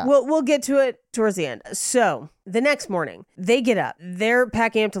 Yeah. Yeah. We'll get to it towards the end. So the next morning, they get up. They're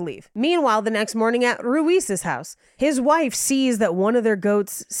packing up to leave. Meanwhile, the next morning at Ruiz's house, his wife sees that one of their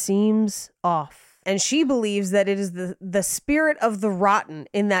goats seems off. And she believes that it is the spirit of the rotten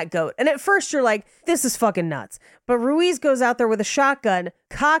in that goat. And at first you're like, this is fucking nuts. But Ruiz goes out there with a shotgun,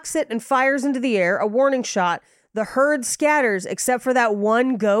 cocks it and fires into the air, a warning shot. The herd scatters except for that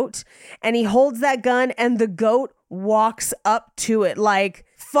one goat, and he holds that gun and the goat walks up to it like,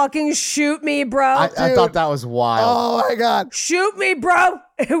 fucking shoot me, bro. I thought that was wild. Oh my God. Shoot me, bro.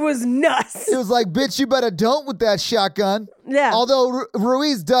 It was nuts. It was like, bitch, you better don't with that shotgun. Yeah. Although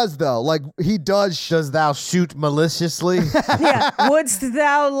Ruiz does, though. Like, he does. Does thou shoot maliciously? Yeah. Wouldst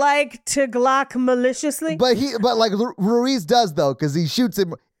thou like to glock maliciously? But like Ruiz does, though, because he shoots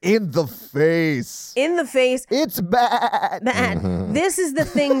him in the face. In the face. It's bad. Bad. This is the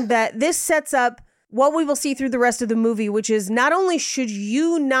thing that this sets up what we will see through the rest of the movie, which is not only should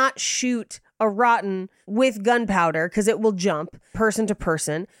you not shoot a rotten with gunpowder because it will jump person to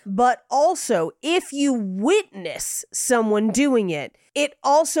person. But also, if you witness someone doing it, it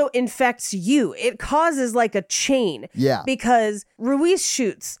also infects you. It causes like a chain. Yeah. Because Ruiz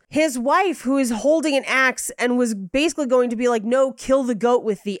shoots his wife, who is holding an axe and was basically going to be like, no, kill the goat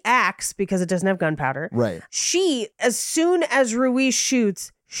with the axe because it doesn't have gunpowder. Right. She, as soon as Ruiz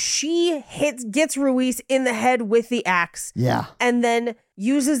shoots, she gets Ruiz in the head with the axe. Yeah. And then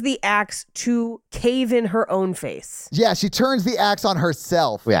uses the axe to cave in her own face. Yeah, she turns the axe on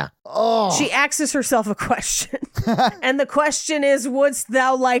herself. Yeah. Oh. She asks herself a question. And the question is, wouldst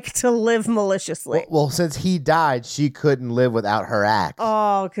thou like to live maliciously? Well, since he died, she couldn't live without her axe.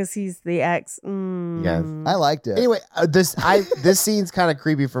 Oh, because he's the ex. Yes. I liked it. Anyway, this scene's kind of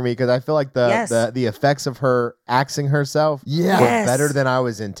creepy for me because I feel like the effects of her axing herself were better than I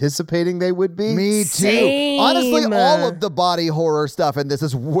was anticipating they would be. Me too. Same. Honestly, all of the body horror stuff in this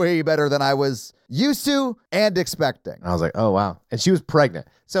is way better than I was used to and expecting. I was like, oh, wow. And she was pregnant.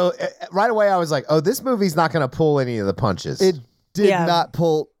 So right away, I was like, oh, this movie's not going to pull any of the punches. It did not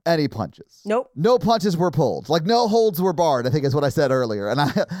pull any punches. Nope. No punches were pulled. Like, no holds were barred, I think is what I said earlier. And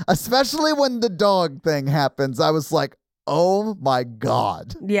especially when the dog thing happens, I was like, oh my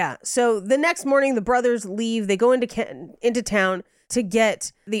God. Yeah. So the next morning, the brothers leave. They go into town to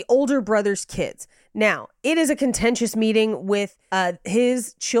get the older brother's kids. Now, it is a contentious meeting with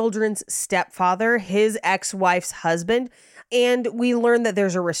his children's stepfather, his ex-wife's husband. And we learn that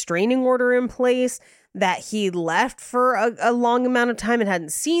there's a restraining order in place, that he left for a long amount of time and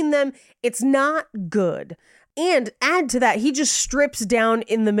hadn't seen them. It's not good. And add to that, he just strips down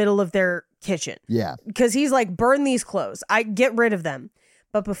in the middle of their kitchen. Yeah. Because he's like, burn these clothes. I get rid of them.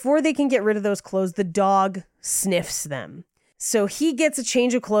 But before they can get rid of those clothes, the dog sniffs them. So he gets a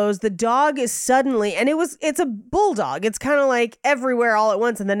change of clothes. The dog is suddenly, and it's a bulldog. It's kind of like everywhere all at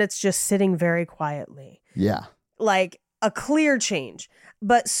once. And then it's just sitting very quietly. Yeah. Like a clear change.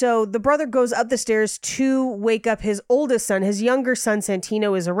 But so the brother goes up the stairs to wake up his oldest son. His younger son,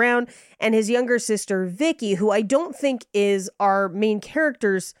 Santino, is around. And his younger sister, Vicky, who I don't think is our main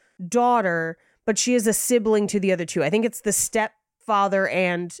character's daughter, but she is a sibling to the other two. I think it's the stepfather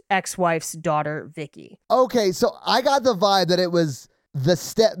and ex-wife's daughter, Vicky. Okay, so I got the vibe that it was the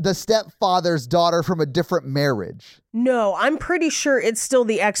stepfather's daughter from a different marriage. No, I'm pretty sure it's still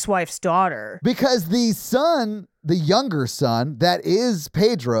the ex-wife's daughter. Because the son, the younger son, that is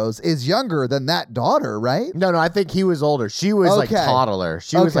Pedro's, is younger than that daughter, right? No, I think he was older. She was like toddler.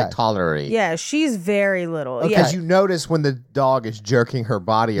 She was like toddlery. Yeah, she's very little. Okay. Yeah. As you notice when the dog is jerking her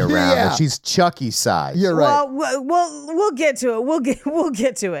body around, that she's Chucky size. You're right. Well, we'll get to it. We'll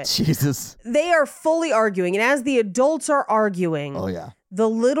get to it. Jesus. They are fully arguing, and as the adults are arguing, the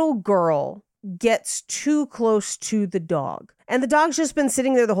little girl gets too close to the dog. And the dog's just been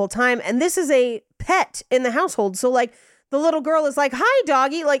sitting there the whole time. And this is a pet in the household. So like the little girl is like, hi,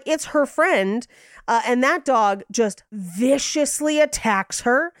 doggy. Like it's her friend. And that dog just viciously attacks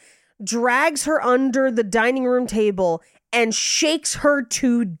her, drags her under the dining room table and shakes her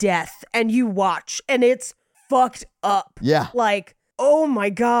to death. And you watch and it's fucked up. Yeah. Like, oh my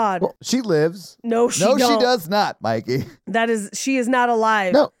God. Well, she lives. No, she does not, Mikey. She is not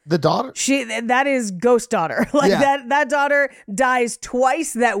alive. No, the daughter. That is ghost daughter. Like that daughter dies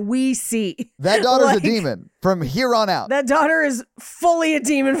twice that we see. That daughter's a demon from here on out. That daughter is fully a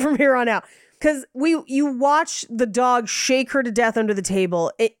demon from here on out. Because you watch the dog shake her to death under the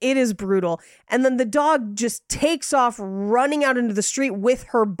table. It is brutal. And then the dog just takes off running out into the street with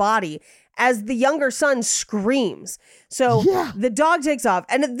her body as the younger son screams. So the dog takes off.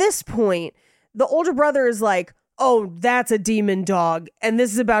 And at this point, the older brother is like, oh, that's a demon dog. And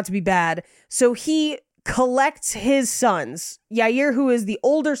this is about to be bad. So he collects his sons, Yair, who is the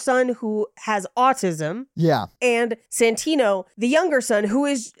older son who has autism. Yeah. And Santino, the younger son, who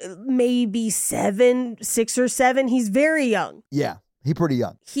is maybe 6 or 7. He's very young. Yeah. He's pretty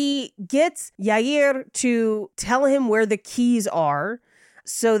young. He gets Yair to tell him where the keys are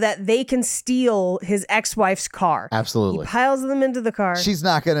so that they can steal his ex-wife's car. Absolutely. He piles them into the car. She's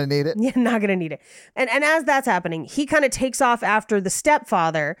not going to need it. Yeah, not going to need it. And as that's happening, he kind of takes off after the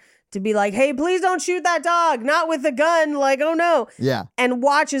stepfather to be like, hey, please don't shoot that dog. Not with the gun. Like, oh no. Yeah. And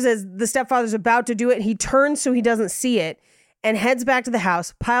watches as the stepfather's about to do it. He turns so he doesn't see it and heads back to the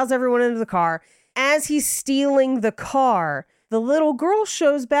house, piles everyone into the car. As he's stealing the car, the little girl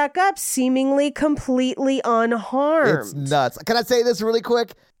shows back up, seemingly completely unharmed. It's nuts. Can I say this really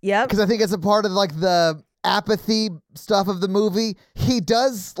quick? Yep. Because I think it's a part of like the apathy stuff of the movie. He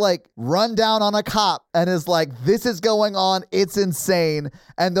does like run down on a cop and is like, this is going on. It's insane.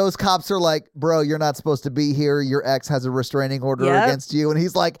 And those cops are like, bro, you're not supposed to be here. Your ex has a restraining order against you. And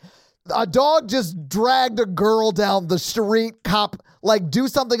he's like, A dog just dragged a girl down the street. Cop, like, do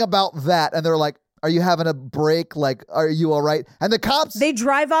something about that. And they're like, are you having a break? Like, are you all right? And the cops... They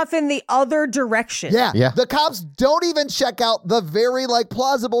drive off in the other direction. Yeah. The cops don't even check out the very, like,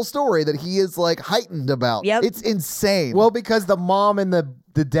 plausible story that he is, like, heightened about. Yep. It's insane. Well, because the mom and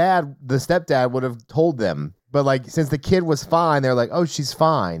the dad, the stepdad would have told them. But, like, since the kid was fine, they're like, oh, she's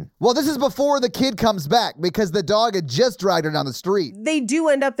fine. Well, this is before the kid comes back because the dog had just dragged her down the street. They do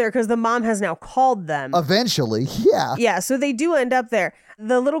end up there because the mom has now called them. Eventually, yeah. Yeah, so they do end up there.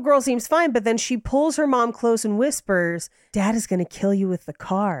 The little girl seems fine, but then she pulls her mom close and whispers, Dad is going to kill you with the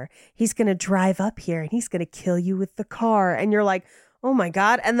car. He's going to drive up here and he's going to kill you with the car. And you're like, oh my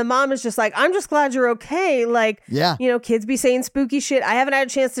God. And the mom is just like, I'm just glad you're okay. Like, yeah. You know, kids be saying spooky shit. I haven't had a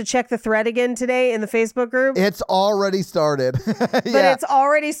chance to check the thread again today in the Facebook group. It's already started. But it's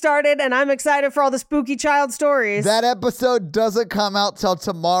already started and I'm excited for all the spooky child stories. That episode doesn't come out till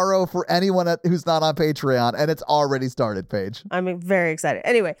tomorrow for anyone who's not on Patreon, and it's already started, Paige. I'm very excited.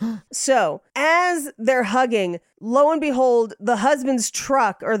 Anyway, so as they're hugging, lo and behold, the husband's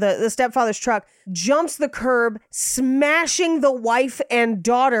truck or the stepfather's truck jumps the curb, smashing the wife and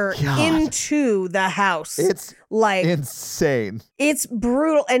daughter into the house. It's like insane. It's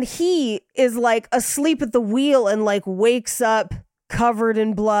brutal. And he is like asleep at the wheel and like wakes up covered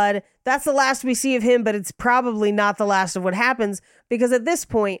in blood. That's the last we see of him, but it's probably not the last of what happens because at this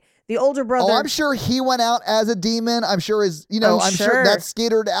point, the older brother... Oh, I'm sure he went out as a demon. I'm sure I'm sure that's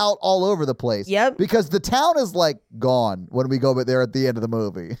skittered out all over the place. Yep. Because the town is like gone when we go there at the end of the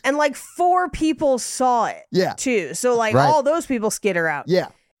movie. And like 4 people saw it. Yeah. Too. So like all those people skitter out. Yeah.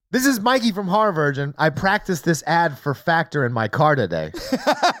 This is Mikey from Horror Virgin. I practiced this ad for Factor in my car today.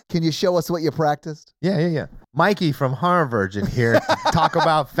 Can you show us what you practiced? Yeah. Mikey from Horror Virgin here to talk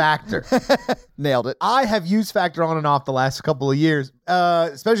about Factor. Nailed it. I have used Factor on and off the last couple of years,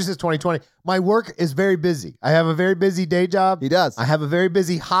 especially since 2020. My work is very busy. I have a very busy day job. He does. I have a very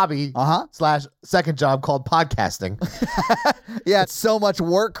busy hobby / second job called podcasting. Yeah, it's so much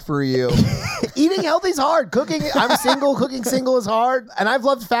work for you. Eating healthy is hard. I'm single. Cooking single is hard. And I've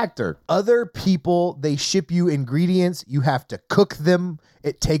loved Factor. Other people, they ship you ingredients. You have to cook them.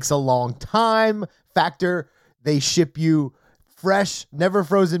 It takes a long time. Factor, they ship you fresh, never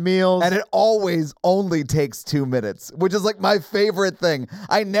frozen meals. And it always only takes 2 minutes, which is like my favorite thing.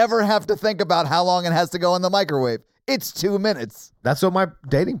 I never have to think about how long it has to go in the microwave. It's 2 minutes. That's what my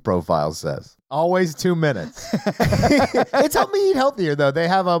dating profile says. Always 2 minutes. It's helped me eat healthier, though. They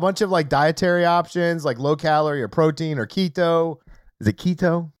have a bunch of like dietary options, like low calorie or protein or keto. Is it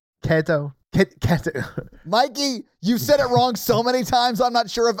keto? Keto? Mikey, you said it wrong so many times, I'm not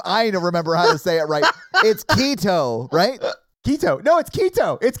sure if I remember how to say it right. It's keto, right? Keto. No, it's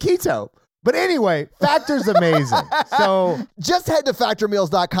keto. It's keto. But anyway, Factor's amazing. So just head to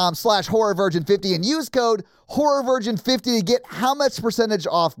factormeals.com/horrorvirgin50 and use code horrorvirgin50 to get how much percentage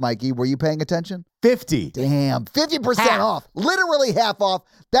off, Mikey? Were you paying attention? 50. Damn, 50% off. Literally half off.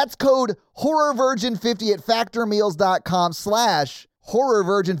 That's code horrorvirgin50 at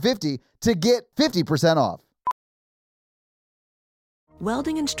factormeals.com/horrorvirgin50 to get 50% off.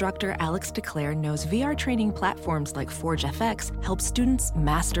 Welding instructor Alex DeClaire knows VR training platforms like Forge FX help students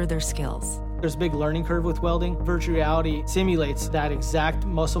master their skills. There's a big learning curve with welding. Virtual reality simulates that exact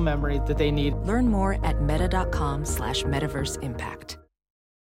muscle memory that they need. Learn more at meta.com/metaverseimpact.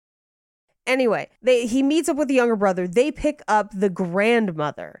 Anyway, he meets up with the younger brother. They pick up the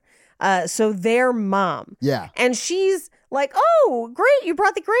grandmother. So their mom. Yeah. And she's like, oh, great, you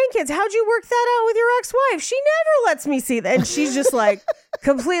brought the grandkids. How'd you work that out with your ex-wife? She never lets me see that. And she's just like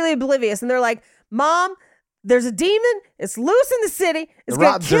completely oblivious. And they're like, Mom, there's a demon. It's loose in the city. It's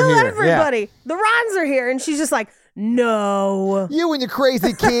going to kill everybody. Yeah. The Rottens are here. And she's just like, no. You and your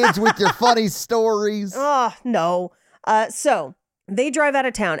crazy kids with your funny stories. Oh, no. So they drive out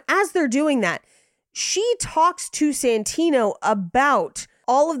of town. As they're doing that, she talks to Santino about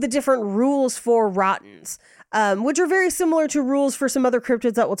all of the different rules for Rottens, which are very similar to rules for some other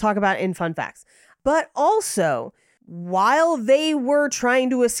cryptids that we'll talk about in Fun Facts. But also, while they were trying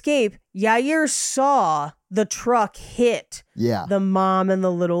to escape, Yair saw the truck hit the mom and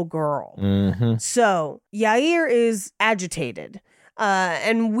the little girl. Mm-hmm. So Yair is agitated.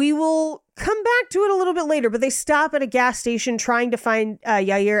 And we will come back to it a little bit later, but they stop at a gas station trying to find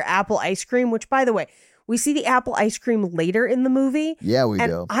Yair apple ice cream, which, by the way, we see the apple ice cream later in the movie. Yeah, we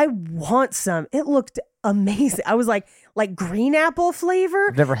do. I want some. It looked amazing. I was like green apple flavor.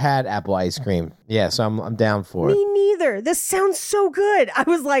 I've never had apple ice cream. Yeah, so I'm down for it. Me neither. This sounds so good. I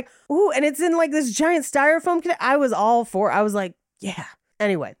was like, ooh, and it's in like this giant styrofoam. I was all for it. I was like, yeah.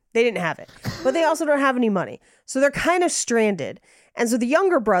 Anyway, they didn't have it. But they also don't have any money. So they're kind of stranded. And so the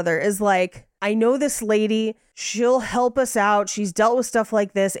younger brother is like, I know this lady, she'll help us out. She's dealt with stuff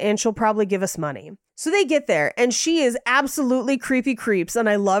like this and she'll probably give us money. So they get there and she is absolutely creepy creeps and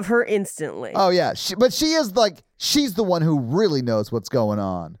I love her instantly. Oh, yeah. But she is like, she's the one who really knows what's going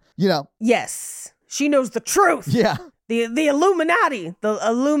on. You know? Yes. She knows the truth. Yeah. The Illuminati. The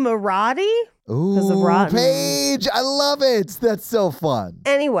Illuminati? Ooh, Paige. I love it. That's so fun.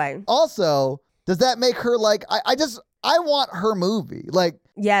 Anyway. Also, does that make her like, I want her movie. Like,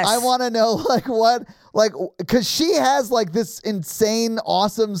 yes. I want to know like what, like, because she has like this insane,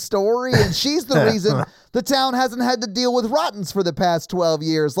 awesome story and she's the reason the town hasn't had to deal with rottens for the past 12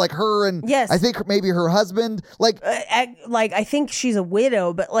 years. Like her and yes. I think maybe her husband, like I think she's a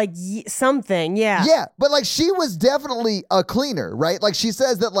widow, but like something. Yeah. Yeah. But like she was definitely a cleaner, right? Like she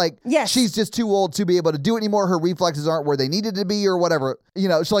says that like she's just too old to be able to do it anymore. Her reflexes aren't where they needed to be or whatever. You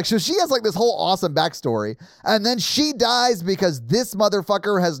know, so she has like this whole awesome backstory. And then she dies because this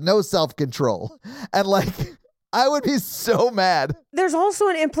motherfucker has no self-control. And like, I would be so mad. There's also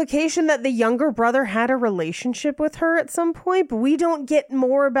an implication that the younger brother had a relationship with her at some point, but we don't get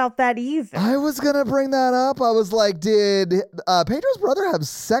more about that either. I was going to bring that up. I was like, did Pedro's brother have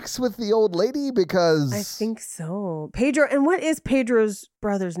sex with the old lady? Because I think so. Pedro, and what is Pedro's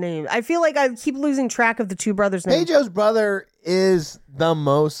brother's name? I feel like I keep losing track of the two brothers' names. Pedro's brother is the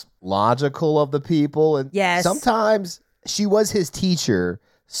most logical of the people. And yes. Sometimes she was his teacher.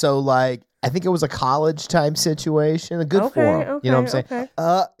 So like, I think it was a college time situation. Good for him. You know what I'm saying?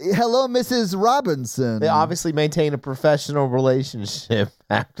 Hello, Mrs. Robinson. They obviously maintain a professional relationship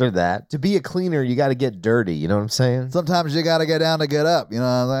after that. To be a cleaner, you got to get dirty. You know what I'm saying? Sometimes you got to get down to get up. You know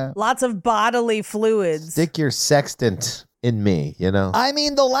what I'm saying? Lots of bodily fluids. Stick your sextant in me, you know? I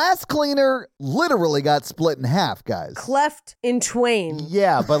mean, the last cleaner literally got split in half, guys. Cleft in twain.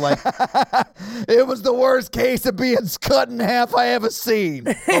 Yeah, but like... It was the worst case of being cut in half I ever seen.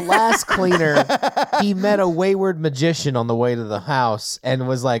 The last cleaner, he met a wayward magician on the way to the house and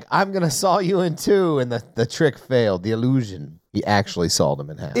was like, I'm going to saw you in two. And the trick failed, the illusion. He actually sawed him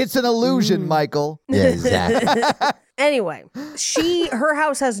in half. It's an illusion, Michael. Yeah, exactly. Anyway, her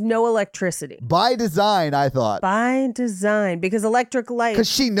house has no electricity. By design, I thought. By design, because electric lights.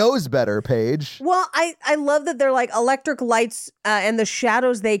 Because she knows better, Paige. Well, I love that they're like electric lights and the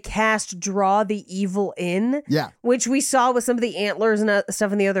shadows they cast draw the evil in. Yeah. Which we saw with some of the antlers and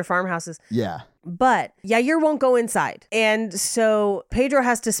stuff in the other farmhouses. Yeah. But Yair won't go inside. And so Pedro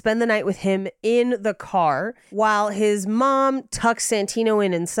has to spend the night with him in the car while his mom tucks Santino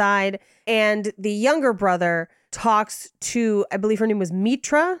inside and the younger brother talks to, I believe her name was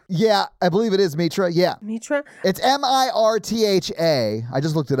Mitra. Yeah, I believe it is Mitra. Yeah. Mitra? It's Mirtha. I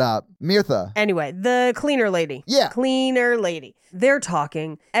just looked it up. Mirtha. Anyway, the cleaner lady. Yeah. Cleaner lady. They're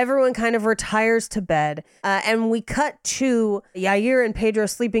talking. Everyone kind of retires to bed. And we cut to Yair and Pedro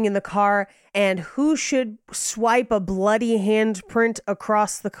sleeping in the car. And who should swipe a bloody handprint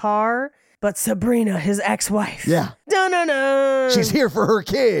across the car? But Sabrina, his ex-wife. Yeah. Dun-dun-dun. She's here for her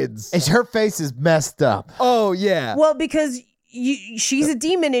kids. And her face is messed up. Oh, yeah. Well, because she's a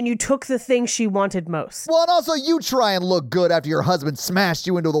demon and you took the thing she wanted most. Well, and also you try and look good after your husband smashed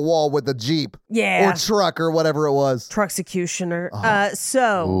you into the wall with a Jeep. Yeah. Or truck or whatever it was. Trucksecutioner.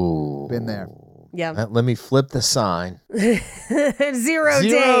 Ooh. Been there. Yeah. Let me flip the sign. Zero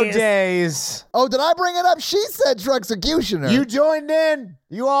days. Oh, did I bring it up? She said trucksecutioner. You joined in.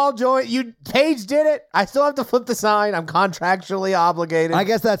 You all joined. Paige did it. I still have to flip the sign. I'm contractually obligated. I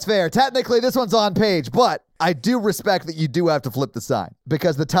guess that's fair. Technically, this one's on Page, but I do respect that you do have to flip the sign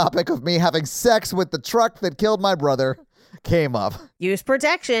because the topic of me having sex with the truck that killed my brother came up. Use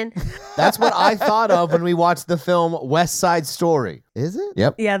protection. That's what I thought of when we watched the film West Side Story. Is it?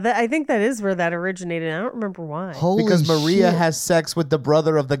 Yep. Yeah, I think that is where that originated. I don't remember why. Holy because Maria shit. has sex with the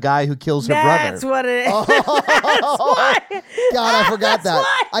brother of the guy who kills her That's brother. what it is. Oh, That's why. God, I forgot that.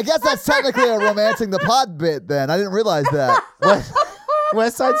 why. I guess that's technically a romancing the pod bit then. I didn't realize that.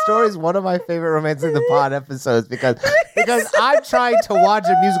 West Side Story is one of my favorite Romancing the Pod episodes because I'm trying to watch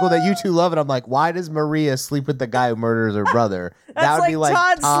a musical that you two love, and I'm like, why does Maria sleep with the guy who murders her brother? That would be like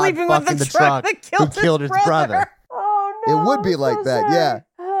Todd sleeping with fucking the truck that killed his brother. Oh no! It would be I'm like so that, sorry. yeah.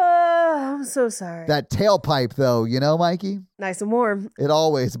 I'm so sorry. That tailpipe, though, you know, Mikey? Nice and warm. It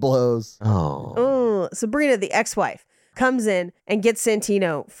always blows. Oh, Sabrina, the ex-wife, comes in and gets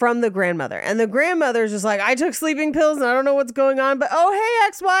Santino from the grandmother. And the grandmother's just like, I took sleeping pills and I don't know what's going on, but oh, hey,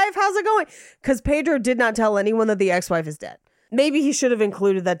 ex-wife, how's it going? Because Pedro did not tell anyone that the ex-wife is dead. Maybe he should have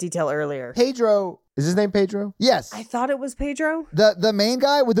included that detail earlier. Pedro. Is his name Pedro? Yes. I thought it was Pedro. The main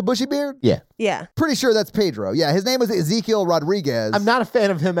guy with the bushy beard? Yeah. Yeah. Pretty sure that's Pedro. Yeah, his name was Ezekiel Rodriguez. I'm not a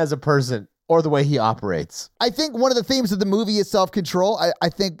fan of him as a person or the way he operates. I think one of the themes of the movie is self-control. I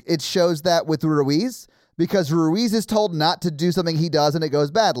think it shows that with Ruiz, because Ruiz is told not to do something he does and it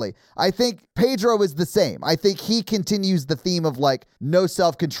goes badly. I think Pedro is the same. I think he continues the theme of like no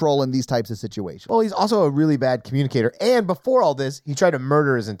self-control in these types of situations. Well, he's also a really bad communicator. And before all this, he tried to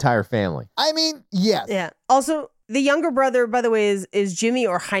murder his entire family. I mean, yes. Yeah. Also, the younger brother, by the way, is Jimmy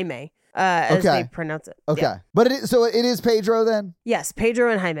or Jaime, as they pronounce it. Okay. Yeah. But it is Pedro then? Yes,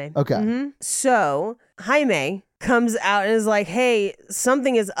 Pedro and Jaime. Okay. Mm-hmm. So Jaime comes out and is like, hey,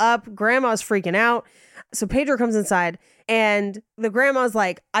 something is up. Grandma's freaking out. So Pedro comes inside and the grandma's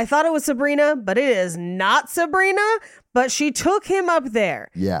like, I thought it was Sabrina, but it is not Sabrina, but she took him up there.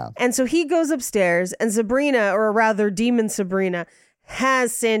 Yeah. And so he goes upstairs and Sabrina, or rather demon Sabrina,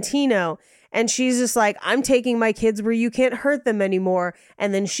 has Santino. And she's just like, I'm taking my kids where you can't hurt them anymore.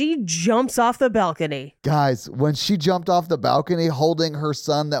 And then she jumps off the balcony. Guys, when she jumped off the balcony holding her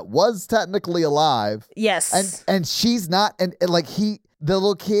son that was technically alive. Yes. And she's not, and like the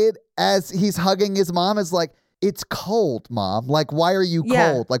little kid, as he's hugging his mom, is like, it's cold, Mom. Like, why are you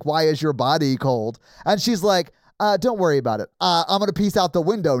cold? Like, why is your body cold? And she's like, don't worry about it. I'm going to peace out the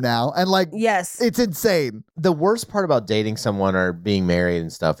window now. And like, yes, it's insane. The worst part about dating someone or being married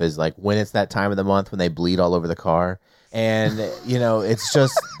and stuff is like when it's that time of the month when they bleed all over the car. And, it's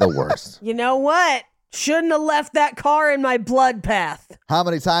just the worst. You know what? Shouldn't have left that car in my blood path. How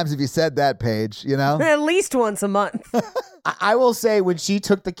many times have you said that, Paige? At least once a month. I will say when she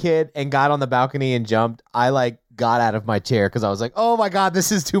took the kid and got on the balcony and jumped, I like got out of my chair because I was like, oh my God,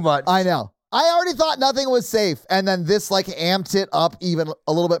 this is too much. I know. I already thought nothing was safe. And then this like amped it up even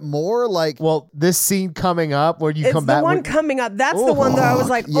a little bit more. Like, well, this scene coming up where you come back. It's the one coming up. That's the one that I was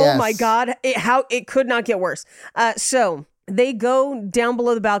like, oh my God, it could not get worse. So they go down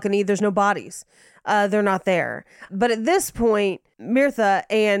below the balcony. There's no bodies. They're not there. But at this point, Mirtha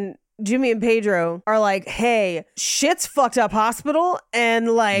and Jimmy and Pedro are like, hey, shit's fucked up hospital.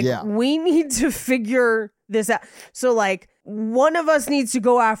 And like, we need to figure this out. So like, one of us needs to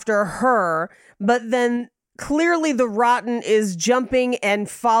go after her, but then clearly the rotten is jumping and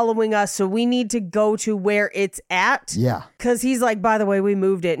following us. So we need to go to where it's at. Yeah. Cause he's like, by the way, we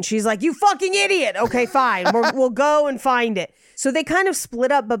moved it. And she's like, you fucking idiot. Okay, fine. We'll go and find it. So they kind of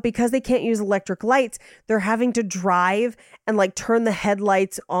split up, but because they can't use electric lights, they're having to drive and like turn the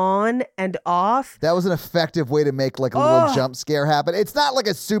headlights on and off. That was an effective way to make like a little jump scare happen. It's not like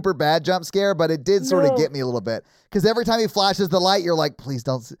a super bad jump scare, but it did sort of get me a little bit. Because every time he flashes the light, you're like, please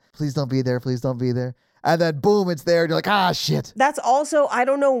don't be there. Please don't be there. And then boom, it's there. And you're like, ah, shit. That's also, I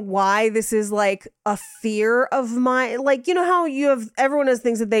don't know why this is like a fear of mine. Like, you know how everyone has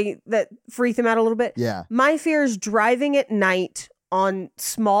things that freak them out a little bit? Yeah. My fear is driving at night on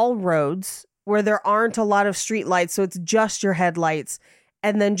small roads where there aren't a lot of street lights. So it's just your headlights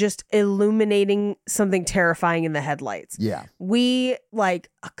and then just illuminating something terrifying in the headlights. Yeah. We,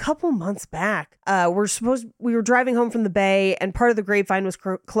 like a couple months back, we were driving home from the Bay and part of the Grapevine was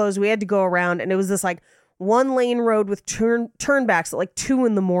closed. We had to go around and it was this like 1-lane road with turnbacks at like 2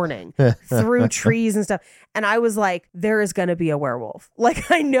 a.m. through trees and stuff. And I was like, there is going to be a werewolf. Like,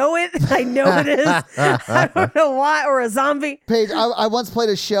 I know it. I know it is. I don't know why. Or a zombie. Paige, I once played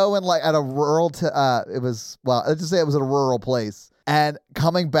a show in like at a rural, let's just say it was at a rural place. And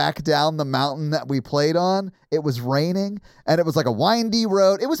coming back down the mountain that we played on, it was raining and it was like a windy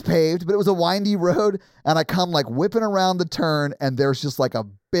road. It was paved, but it was a windy road. And I come like whipping around the turn and there's just like a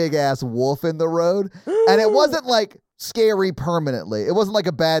big ass wolf in the road. And it wasn't like scary permanently. It wasn't like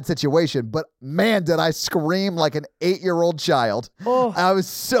a bad situation, but man, did I scream like an 8-year-old child. Oh. I was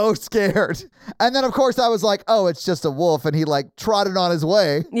so scared. And then of course I was like, oh, it's just a wolf. And he like trotted on his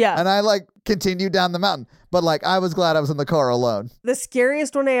way. Yeah. And I like continued down the mountain. But like, I was glad I was in the car alone. The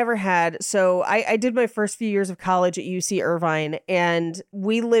scariest one I ever had. So I did my first few years of college at UC Irvine and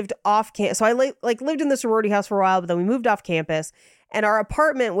we lived off campus. So I lived in the sorority house for a while, but then we moved off campus. And our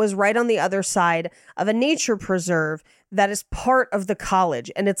apartment was right on the other side of a nature preserve that is part of the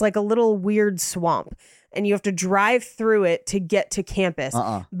college. And it's like a little weird swamp. And you have to drive through it to get to campus.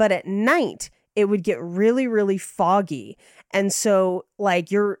 But at night, it would get really, really foggy. And so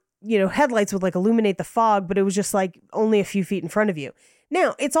like your headlights would like illuminate the fog, but it was just like only a few feet in front of you.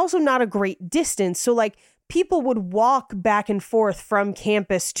 Now, it's also not a great distance. So like people would walk back and forth from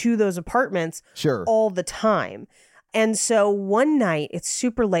campus to those apartments all the time. And so one night, it's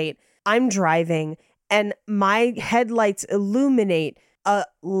super late, I'm driving and my headlights illuminate a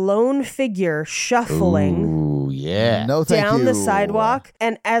lone figure shuffling Ooh, yeah. No, thank down you. the sidewalk.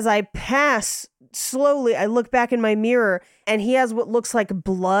 And as I pass slowly I look back in my mirror and he has what looks like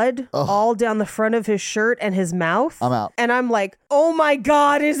blood all down the front of his shirt and his mouth. I'm out. And I'm like, oh my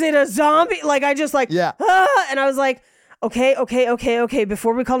God, is it a zombie? Like I just like, Yeah. And I was like, okay.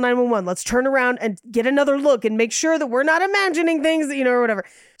 Before we call 911, let's turn around and get another look and make sure that we're not imagining things, or whatever.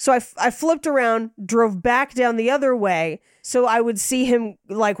 So I flipped around, drove back down the other way so I would see him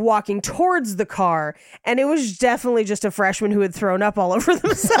like walking towards the car. And it was definitely just a freshman who had thrown up all over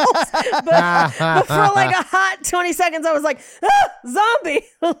themselves. but for like a hot 20 seconds, I was like, zombie.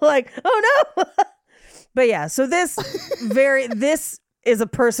 Like, oh no. But yeah, so this is a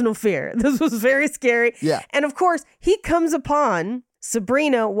personal fear. This was very scary. Yeah. And of course, he comes upon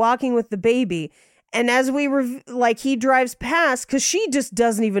Sabrina walking with the baby. And as he drives past, because she just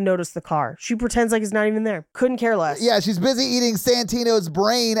doesn't even notice the car. She pretends like it's not even there. Couldn't care less. Yeah, she's busy eating Santino's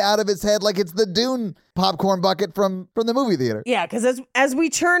brain out of his head like it's the Dune popcorn bucket from the movie theater. Yeah, because as we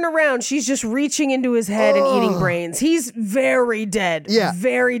turn around, she's just reaching into his head and eating brains. He's very dead. Yeah.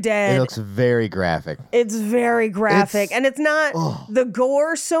 Very dead. It looks very graphic. It's very graphic. And it's not the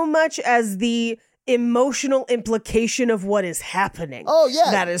gore so much as the emotional implication of what is happening. Oh, yeah.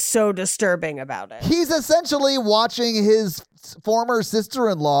 That is so disturbing about it. He's essentially watching his former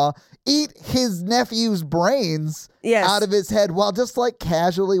sister-in-law eat his nephew's brains out of his head while just like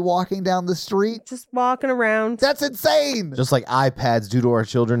casually walking down the street. Just walking around. That's insane. Just like iPads do to our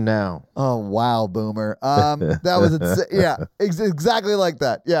children now. Oh, wow, Boomer. That was exactly like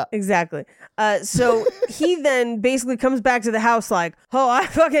that. Yeah. Exactly. So he then basically comes back to the house like, oh, I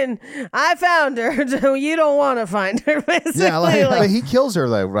found her. You don't want to find her. Basically. Yeah, like he kills her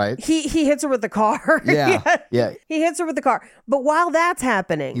though, right? He hits her with the car. Yeah. Yeah. He hits her with the car. But while that's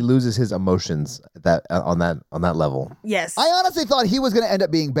happening, He loses his emotions on that level. yes. I honestly thought he was going to end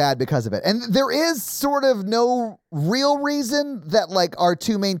up being bad because of it. And there is sort of no real reason that like our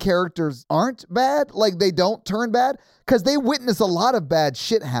two main characters aren't bad. Like they don't turn bad because they witness a lot of bad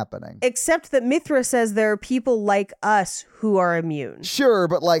shit happening. Except that Mithra says there are people like us who are immune. Sure,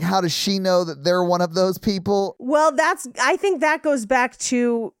 but like how does she know that they're one of those people? Well, I think that goes back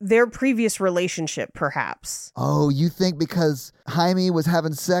to their previous relationship, perhaps. Oh, you think because Jaime was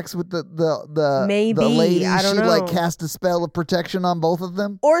having sex with the Maybe. the lady, I don't she know. like cast a spell of protection on both of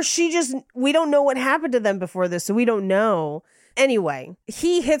them? Or we don't know what happened to them before this, so we don't know. Anyway,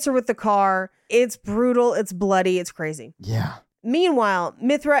 he hits her with the car. It's brutal. It's bloody. It's crazy. Yeah. Meanwhile,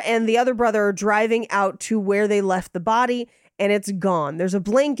 Mithra and the other brother are driving out to where they left the body, and it's gone. There's a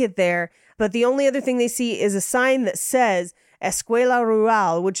blanket there, but the only other thing they see is a sign that says Escuela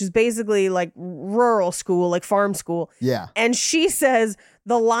Rural, which is basically like rural school, like farm school. Yeah. And she says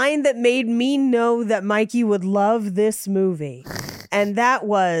the line that made me know that Mikey would love this movie. And that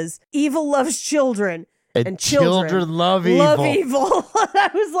was, evil loves children. And children love evil. I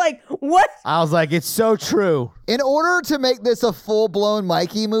was like, what? I was like, it's so true. In order to make this a full-blown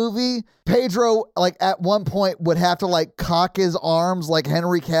Mikey movie, Pedro, like, at one point would have to, like, cock his arms like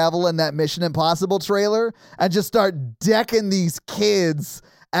Henry Cavill in that Mission Impossible trailer and just start decking these kids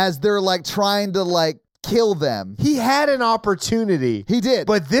as they're, like, trying to, like, kill them. He had an opportunity. He did.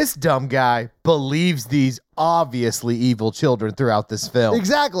 But this dumb guy believes these obviously evil children throughout this film.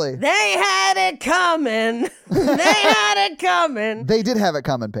 Exactly. They had it coming. They had it coming. They did have it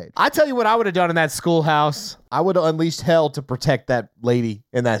coming, Paige. I tell you what I would have done in that schoolhouse. I would have unleashed hell to protect that lady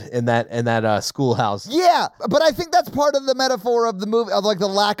in that schoolhouse. Yeah, but I think that's part of the metaphor of the movie, of like the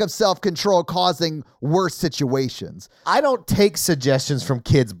lack of self-control causing worse situations. I don't take suggestions from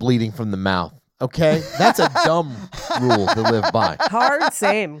kids bleeding from the mouth. Okay? That's a dumb rule to live by. Hard,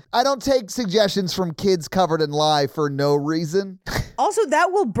 same. I don't take suggestions from kids covered in lye for no reason. Also,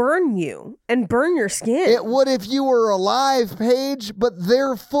 that will burn you and burn your skin. It would if you were alive, Paige, but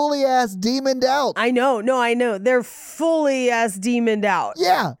they're fully ass demoned out. I know. No, I know. They're fully ass demoned out.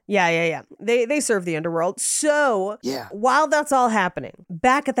 Yeah. Yeah. They serve the underworld. So, Yeah. while that's all happening,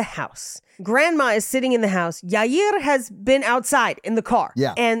 back at the house, Grandma is sitting in the house. Yair has been outside in the car.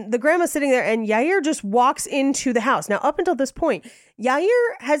 Yeah. And the grandma's sitting there, and Yair just walks into the house. Now, up until this point, Yair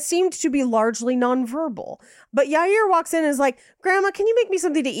has seemed to be largely nonverbal. But Yair walks in and is like, Grandma, can you make me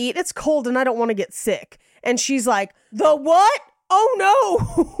something to eat? It's cold and I don't want to get sick. And she's like, the what? Oh,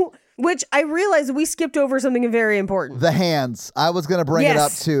 no. Which I realized we skipped over something very important. The hands. I was going to bring it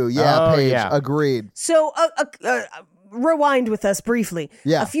up too. Yeah, Oh, Paige. yeah. Agreed. So, rewind with us briefly.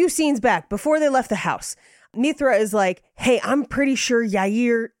 Yeah. A few scenes back, before they left the house, Mithra is like, hey, I'm pretty sure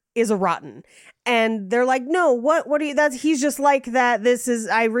Yair is a rotten. And they're like, no, what are you, he's just like that.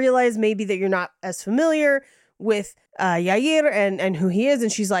 I realize maybe that you're not as familiar with Yair and who he is.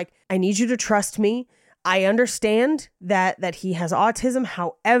 And she's like, I need you to trust me. I understand that he has autism.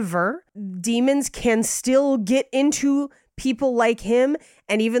 However, demons can still get into people like him.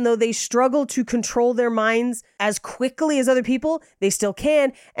 And even though they struggle to control their minds as quickly as other people, they still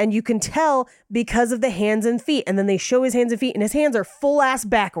can. And you can tell because of the hands and feet. And then they show his hands and feet, and his hands are full ass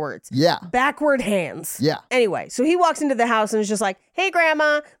backwards. Yeah. Backward hands. Yeah. Anyway, so he walks into the house and is just like, hey,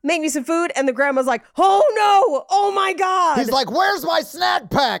 grandma, make me some food. And the grandma's like, oh no, oh my God. He's like, where's my snack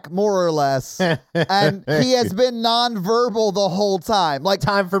pack? More or less. And he has been nonverbal the whole time. Like,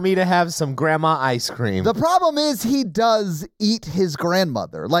 Time for me to have some grandma ice cream. the problem is he does eat his grandmother.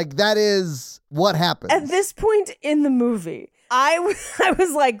 Like, that is what happens. At this point in the movie, I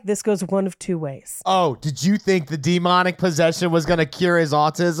was like, this goes one of two ways. Oh, did you think the demonic possession was going to cure his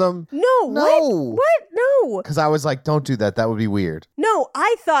autism? No. No. What? No. Because I was like, don't do that. That would be weird. No,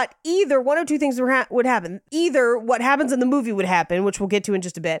 I thought either one of two things would happen. Either what happens in the movie would happen, which we'll get to in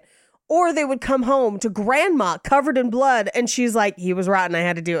just a bit, or they would come home to grandma covered in blood, and she's like, he was rotten, I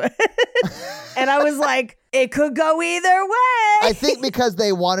had to do it. And I was like, it could go either way. I think because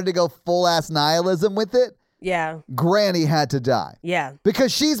they wanted to go full-ass nihilism with it, Yeah. Granny had to die. Yeah.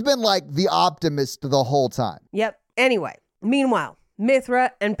 Because she's been like the optimist the whole time. Yep. Anyway, meanwhile,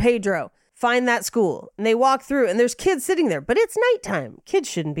 Mithra and Pedro find that school, and they walk through, and there's kids sitting there, but it's nighttime. Kids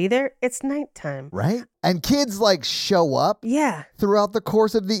shouldn't be there. It's nighttime. Right? And kids like show up Yeah. throughout the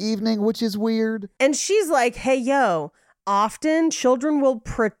course of the evening, which is weird. And she's like, hey, yo, often children will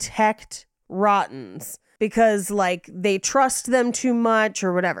protect rottens because like they trust them too much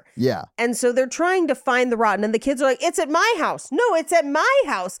or whatever. Yeah. And so they're trying to find the rotten, and the kids are like, it's at my house. No, it's at my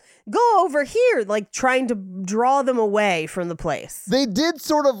house. Go over here. Like trying to draw them away from the place. They did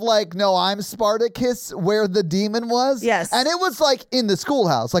sort of like, no, I'm Spartacus, where the demon was. Yes. And it was like in the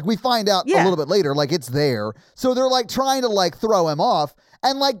schoolhouse. Like we find out a Yeah. little bit later, like it's there. So they're like trying to like throw him off.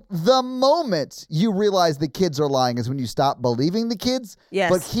 And like the moment you realize the kids are lying is when you stop believing the kids.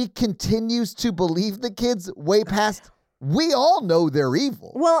 Yes. But he continues to believe the kids way past, we all know they're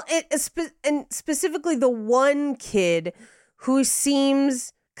evil. Well, and specifically the one kid who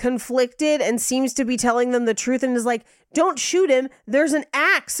seems conflicted and seems to be telling them the truth and is like, don't shoot him. There's an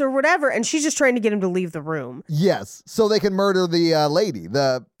axe or whatever. And she's just trying to get him to leave the room. Yes. So they can murder the lady,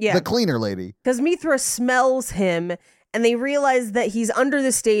 the cleaner lady. Because Mithra smells him, and they realize that he's under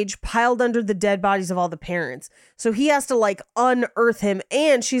the stage, piled under the dead bodies of all the parents. So he has to like unearth him.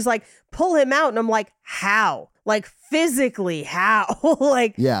 And she's like, pull him out. And I'm like, how? Like physically, how?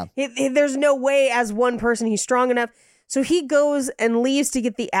 Like, Yeah. There's no way as one person he's strong enough. So he goes and leaves to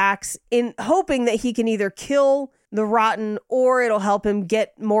get the axe in hoping that he can either kill the rotten or it'll help him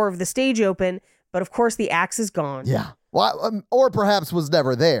get more of the stage open. But of course, the axe is gone. Yeah. Well, or perhaps was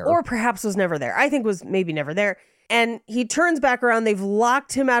never there. Or perhaps was never there. I think was maybe never there. And he turns back around. They've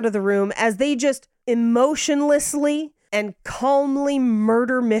locked him out of the room as they just emotionlessly and calmly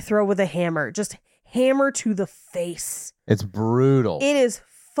murder Mithra with a hammer. Just hammer to the face. It's brutal. It is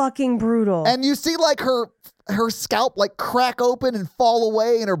fucking brutal. And you see like her scalp like crack open and fall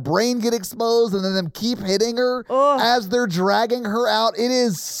away and her brain get exposed and then them keep hitting her as they're dragging her out. It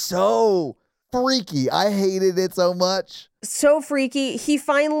is so freaky. I hated it so much. So freaky. He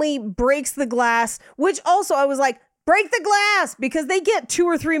finally breaks the glass, which also I was like, break the glass, because they get 2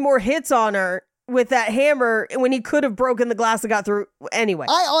 or 3 more hits on her with that hammer when he could have broken the glass that got through anyway.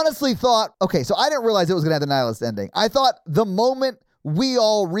 I honestly thought, okay, so I didn't realize it was going to have the nihilist ending. I thought the moment we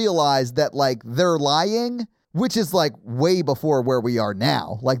all realized that like they're lying, which is like way before where we are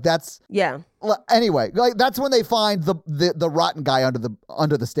now. Like that's yeah. Anyway, like that's when they find the rotten guy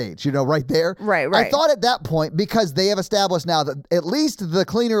under the stage, you know, right there. Right. I thought at that point, because they have established now that at least the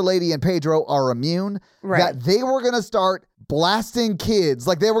cleaner lady and Pedro are immune, that they were going to start blasting kids.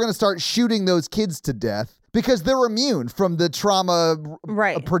 Like they were going to start shooting those kids to death because they're immune from the trauma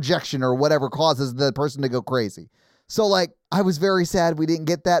projection or whatever causes the person to go crazy. So like, I was very sad we didn't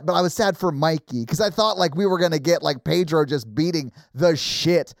get that, but I was sad for Mikey because I thought like we were going to get like Pedro just beating the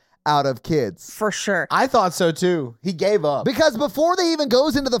shit out of kids. For sure. I thought so too. He gave up. Because before they even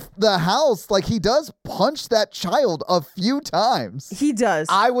goes into the house, like he does punch that child a few times. He does.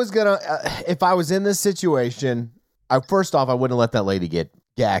 I was going to, if I was in this situation, first off, I wouldn't let that lady get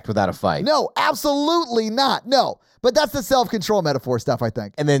gacked without a fight. No, absolutely not. No. But that's the self-control metaphor stuff, I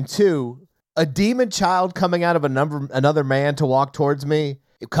think. And then 2, a demon child coming out of another man to walk towards me,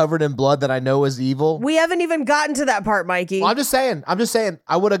 covered in blood that I know is evil. We haven't even gotten to that part, Mikey. Well, I'm just saying,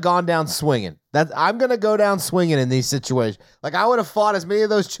 I would have gone down swinging. I'm going to go down swinging in these situations. Like, I would have fought as many of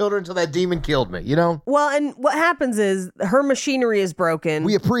those children until that demon killed me, you know? Well, and what happens is her machinery is broken.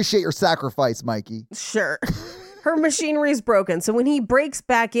 We appreciate your sacrifice, Mikey. Sure. Her machinery is broken. So when he breaks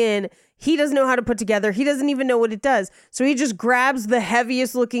back in, he doesn't know how to put together. He doesn't even know what it does. So he just grabs the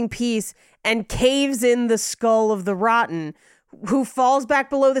heaviest looking piece and caves in the skull of the rotten, who falls back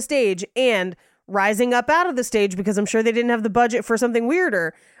below the stage. And rising up out of the stage, because I'm sure they didn't have the budget for something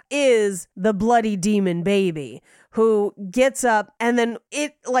weirder, is the bloody demon baby, who gets up and then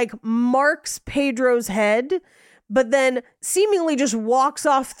it like marks Pedro's head, but then seemingly just walks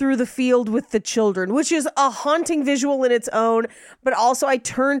off through the field with the children, which is a haunting visual in its own. But also I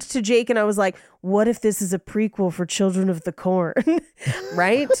turned to Jake and I was like, what if this is a prequel for Children of the Corn?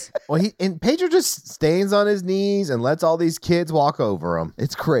 Right? Well, Pedro just stays on his knees and lets all these kids walk over him.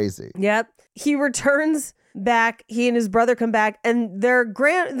 It's crazy. Yep. He returns back. He and his brother come back, and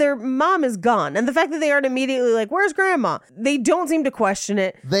their mom is gone. And the fact that they aren't immediately like, "Where's grandma?" They don't seem to question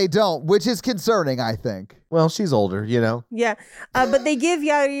it. They don't, which is concerning, I think. Well, she's older, you know. Yeah, but they give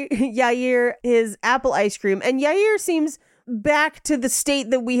Yair his apple ice cream, and Yair seems back to the state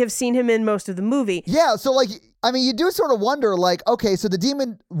that we have seen him in most of the movie. Yeah, so like, I mean, you do sort of wonder, like, okay, so the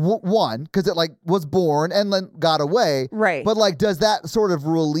demon won because it like was born and then got away, right? But like, does that sort of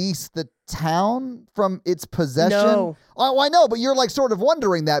release the town from its possession? No. Oh, I know, but you're like sort of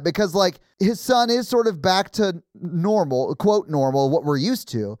wondering that because like his son is sort of back to normal, quote normal, what we're used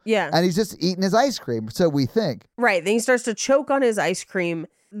to. Yeah, and he's just eating his ice cream, so we think. Right. Then he starts to choke on his ice cream.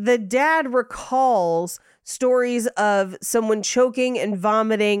 The dad recalls stories of someone choking and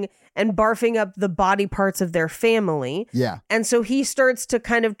vomiting and barfing up the body parts of their family. Yeah. And so he starts to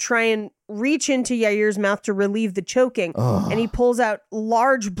kind of try and reach into Yair's mouth to relieve the choking. Ugh. And he pulls out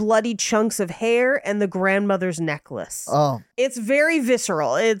large bloody chunks of hair and the grandmother's necklace. Oh. It's very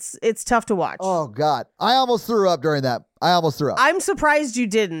visceral. It's tough to watch. Oh, God. I almost threw up during that. I'm surprised you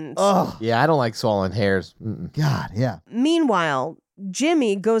didn't. Oh. Yeah, I don't like swallowing hairs. God, yeah. Meanwhile,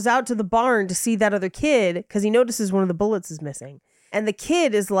 Jimmy goes out to the barn to see that other kid because he notices one of the bullets is missing. And the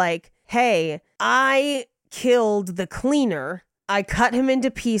kid is like, hey, I killed the cleaner. I cut him into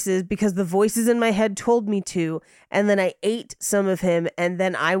pieces because the voices in my head told me to. And then I ate some of him. And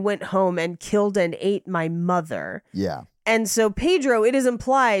then I went home and killed and ate my mother. Yeah. And so Pedro, it is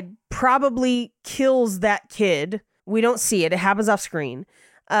implied, probably kills that kid. We don't see it. It happens off screen.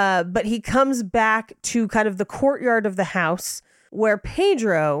 But he comes back to kind of the courtyard of the house where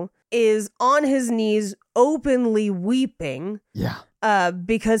Pedro is on his knees openly weeping. Yeah.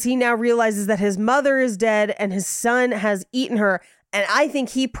 Because he now realizes that his mother is dead and his son has eaten her. And I think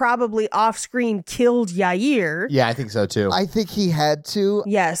he probably off screen killed Yair. Yeah, I think so too. I think he had to.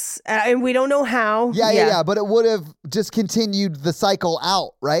 Yes. And we don't know how. Yeah. But it would have just continued the cycle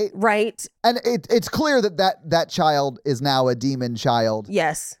out, right? Right. And it's clear that child is now a demon child.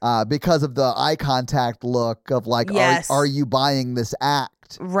 Yes. Because of the eye contact look of like, yes. Are you buying this act?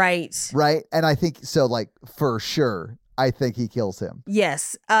 Right. Right. And I think so, like, for sure, I think he kills him.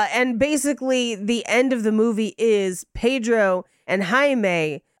 Yes. And basically the end of the movie is Pedro and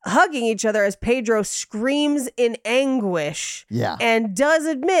Jaime hugging each other as Pedro screams in anguish. Yeah. And does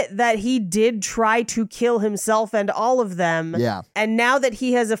admit that he did try to kill himself and all of them. Yeah. And now that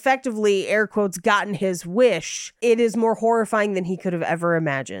he has effectively, air quotes, gotten his wish, it is more horrifying than he could have ever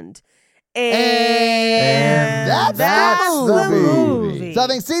imagined. And that's the movie. So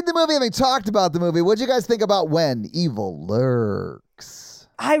having seen the movie, having talked about the movie, what'd you guys think about When Evil Lurks?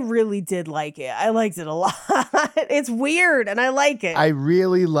 I really did like it. I liked it a lot. It's weird, and I like it. I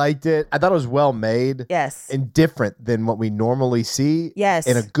really liked it. I thought it was well made. Yes. And different than what we normally see. Yes.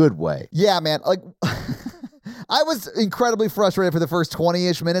 In a good way. Yeah, man. Like, I was incredibly frustrated for the first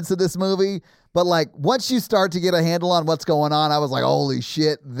 20-ish minutes of this movie. But like, once you start to get a handle on what's going on, I was like, holy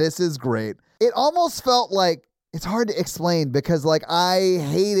shit, this is great. It almost felt like, it's hard to explain because like I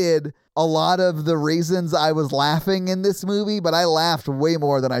hated a lot of the reasons I was laughing in this movie, but I laughed way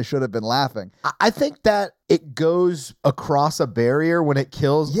more than I should have been laughing. I think that it goes across a barrier when it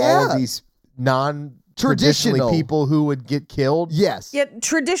kills all of these non-traditionally people who would get killed. Yes. Yet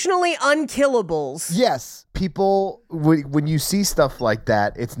traditionally unkillables. Yes. People, when you see stuff like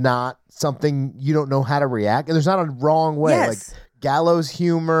that, it's not something you don't know how to react. And there's not a wrong way. Yes. Like gallows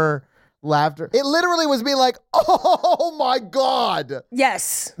humor, laughter. It literally was me like, oh my God.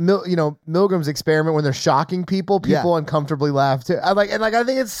 Yes. Milgram's experiment when they're shocking people uncomfortably laugh too. I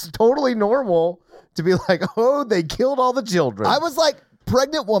think it's totally normal to be like, oh, they killed all the children. I was like,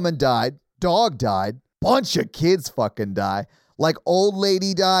 pregnant woman died, dog died, bunch of kids fucking die. Like old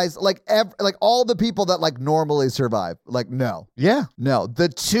lady dies, like all the people that like normally survive. Like, no. Yeah. No. The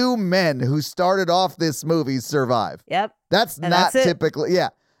two men who started off this movie survive. Yep. That's And not that's it. typically. Yeah.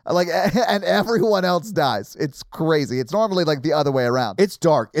 Like, and everyone else dies. It's crazy. It's normally like the other way around. It's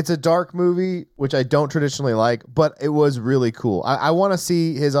dark. It's a dark movie, which I don't traditionally like, but it was really cool. I want to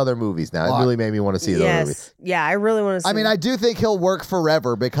see his other movies now. It really made me want to see his other movies. Yeah, I really want to see I mean, I do think he'll work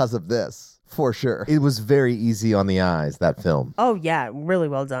forever because of this. For sure. It was very easy on the eyes, that film. Oh, yeah. Really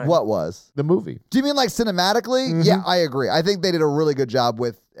well done. What was? The movie. Do you mean like cinematically? Mm-hmm. Yeah, I agree. I think they did a really good job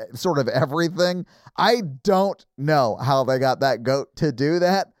with sort of everything. I don't know how they got that goat to do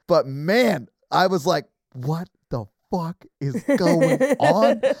that, but man, I was like, what the fuck is going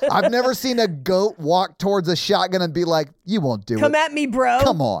on? I've never seen a goat walk towards a shotgun and be like, you won't do it. Come at me, bro.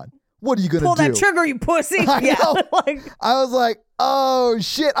 Come on. What are you going to do? Pull that trigger, you pussy. I know. Like, I was like, oh,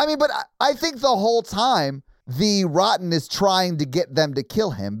 shit. I mean, but I think the whole time the Rotten is trying to get them to kill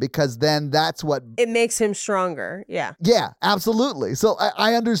him because then that's what... it makes him stronger. Yeah. Yeah, absolutely. So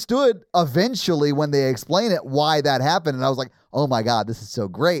I understood eventually when they explain it why that happened. And I was like, oh my God, this is so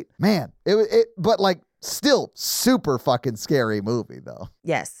great. Man, but like still super fucking scary movie though.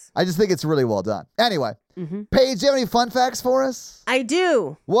 Yes. I just think it's really well done. Anyway, Mm-hmm. Paige, do you have any fun facts for us? I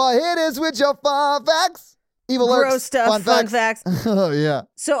do. Well, here it is with your fun facts. Evil Lurks, Gross stuff, fun facts. Oh, yeah.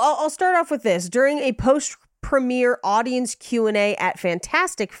 So I'll start off with this. During a post-premiere audience Q&A at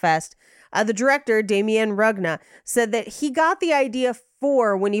Fantastic Fest, the director, Damien Rugna, said that he got the idea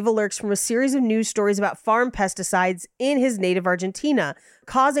for When Evil Lurks from a series of news stories about farm pesticides in his native Argentina,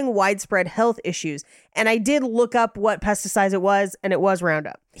 causing widespread health issues. And I did look up what pesticides it was, and it was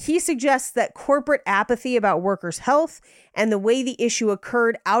Roundup. He suggests that corporate apathy about workers' health and the way the issue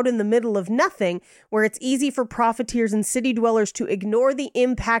occurred out in the middle of nothing, where it's easy for profiteers and city dwellers to ignore the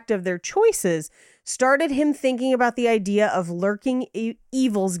impact of their choices, started him thinking about the idea of lurking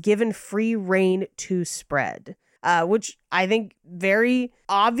evils given free rein to spread. Which I think very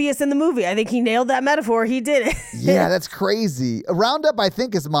obvious in the movie. I think he nailed that metaphor. He did it. Yeah, that's crazy. Roundup, I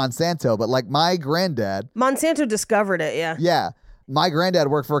think, is Monsanto, but like my granddad... Monsanto discovered it, yeah. Yeah. My granddad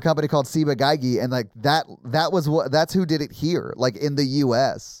worked for a company called Ciba Geigy, and like that's who did it here, like in the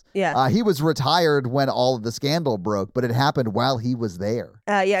U.S. Yeah. He was retired when all of the scandal broke, but it happened while he was there.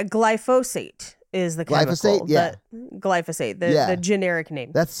 Yeah, glyphosate is the chemical. Glyphosate? Yeah. Glyphosate, the generic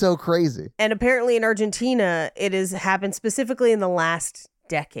name. That's so crazy. And apparently in Argentina, it has happened specifically in the last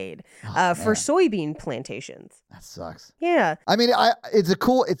decade for soybean plantations. That sucks. Yeah. I mean, it's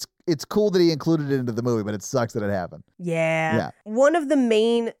cool that he included it into the movie, but it sucks that it happened. Yeah. One of the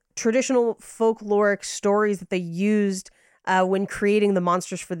main traditional folkloric stories that they used when creating the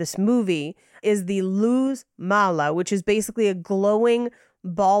monsters for this movie is the luz mala, which is basically a glowing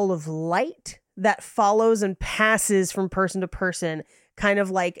ball of light that follows and passes from person to person, kind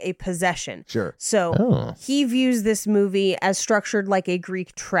of like a possession. Sure. So he views this movie as structured like a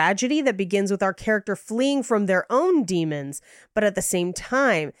Greek tragedy that begins with our character fleeing from their own demons, but at the same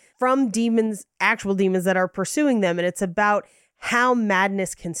time from demons, actual demons that are pursuing them. And it's about how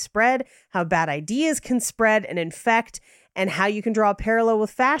madness can spread, how bad ideas can spread and infect, and how you can draw a parallel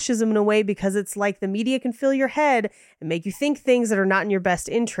with fascism in a way because it's like the media can fill your head and make you think things that are not in your best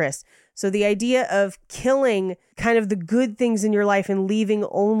interest. So the idea of killing kind of the good things in your life and leaving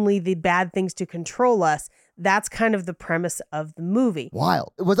only the bad things to control us, that's kind of the premise of the movie.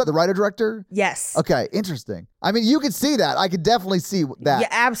 Wild. Was that the writer-director? Yes. Okay, interesting. I mean, you could see that. I could definitely see that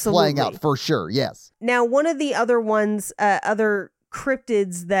absolutely playing out for sure, yes. Now, one of the other ones, other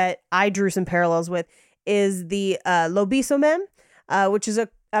cryptids that I drew some parallels with is the lobisomem, which is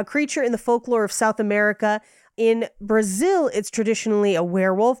a creature in the folklore of South America. In Brazil, it's traditionally a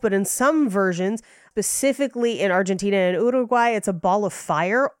werewolf, but in some versions, specifically in Argentina and Uruguay, it's a ball of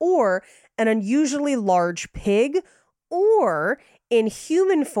fire or an unusually large pig, or in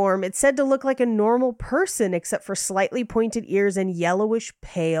human form, it's said to look like a normal person except for slightly pointed ears and yellowish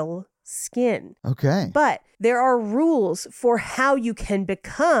pale skin. Okay. But there are rules for how you can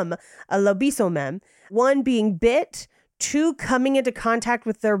become a lobisomem. One being bit, 2 coming into contact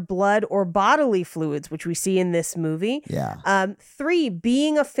with their blood or bodily fluids, which we see in this movie. Yeah. 3,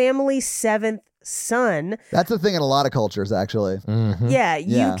 being a family's 7th son. That's the thing in a lot of cultures, actually. Mm-hmm. Yeah,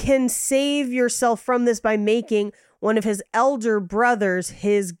 you can save yourself from this by making one of his elder brothers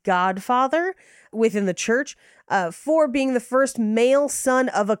his godfather within the church. 4, being the first male son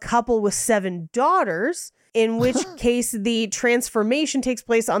of a couple with 7 daughters, in which case the transformation takes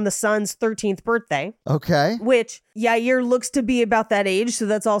place on the son's 13th birthday. Okay. Which Yair looks to be about that age, so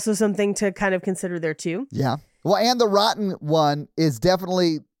that's also something to kind of consider there too. Yeah. Well, and the rotten one is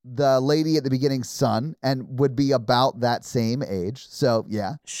definitely the lady at the beginning's son and would be about that same age. So,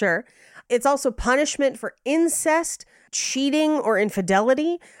 yeah. Sure. It's also punishment for incest, cheating or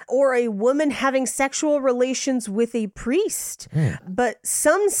infidelity, or a woman having sexual relations with a priest. But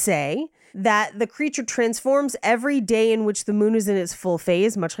some say that the creature transforms every day in which the moon is in its full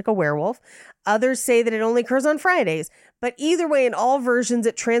phase, much like a werewolf. Others say that it only occurs on Fridays. But either way, in all versions,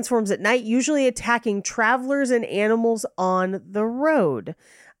 it transforms at night, usually attacking travelers and animals on the road.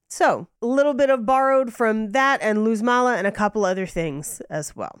 So, a little bit of borrowed from that and Luz Mala and a couple other things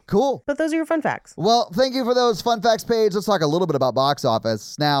as well. Cool. But those are your fun facts. Well, thank you for those fun facts page. Let's talk a little bit about box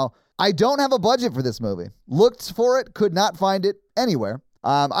office. Now, I don't have a budget for this movie. Looked for it, could not find it anywhere.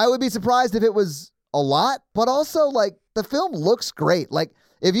 I would be surprised if it was a lot, but also, like, the film looks great. Like,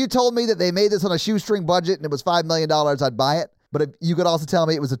 if you told me that they made this on a shoestring budget and it was $5 million, I'd buy it. But if you could also tell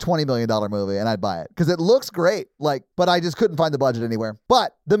me it was a $20 million movie and I'd buy it because it looks great. Like, but I just couldn't find the budget anywhere.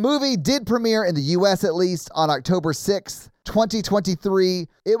 But the movie did premiere in the US at least on October 6th, 2023.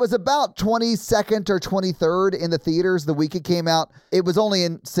 It was about 22nd or 23rd in the theaters the week it came out. It was only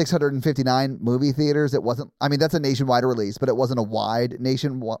in 659 movie theaters. It wasn't, I mean, that's a nationwide release, but it wasn't a wide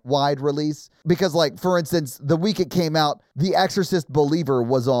nationwide release. Because, like, for instance, the week it came out, The Exorcist Believer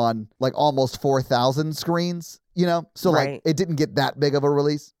was on like almost 4,000 screens. You know, so Right. like it didn't get that big of a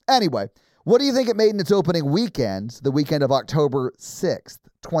release. Anyway, what do you think it made in its opening weekend, the weekend of October 6th,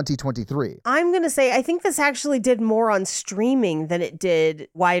 2023? I'm going to say, I think this actually did more on streaming than it did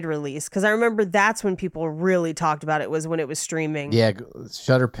wide release. Because I remember that's when people really talked about it, was when it was streaming. Yeah,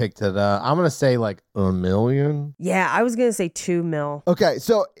 Shudder picked it up. I'm going to say like $1 million. Yeah, I was going to say 2 mil. Okay,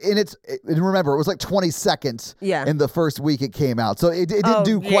 so and remember, it was like 20 seconds in the first week it came out. So it didn't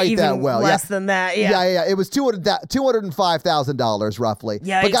do quite that well. Less than that, yeah. It was $205,000 roughly.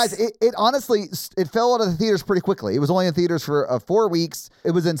 Yikes. But guys, it honestly, it fell out of the theaters pretty quickly. It was only in theaters for 4 weeks.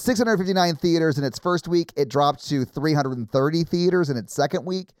 It was in 659 theaters in its first week. It dropped to 330 theaters in its second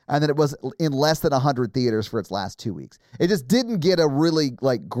week. And then it was in less than 100 theaters for its last 2 weeks. It just didn't get a really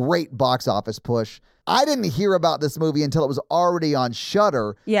like great box office push. I didn't hear about this movie until it was already on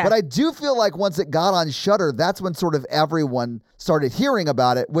Shudder. Yeah. But I do feel like once it got on Shudder, that's when sort of everyone started hearing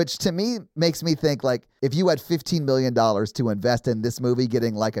about it, which to me makes me think like if you had $15 million to invest in this movie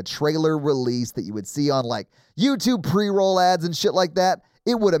getting like a trailer release that you would see on like YouTube pre-roll ads and shit like that,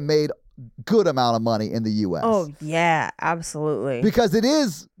 it would have made good amount of money in the US. Oh, yeah, absolutely. Because it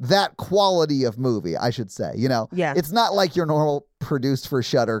is that quality of movie, I should say, you know? Yeah. It's not like your normal produced for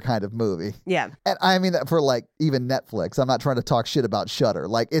Shudder kind of movie. Yeah. And I mean that for like even Netflix. I'm not trying to talk shit about Shudder.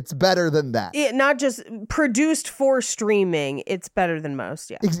 Like it's better than that. Not just produced for streaming, it's better than most,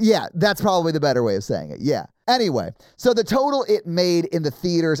 yeah. Yeah, that's probably the better way of saying it. Yeah. Anyway, so the total it made in the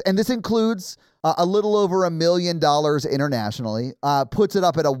theaters, and this includes a little over $1 million internationally, puts it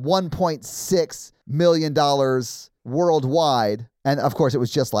up at a $1.6 million worldwide. And of course, it was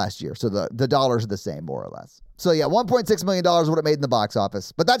just last year. So the dollars are the same, more or less. So yeah, $1.6 million is what it made in the box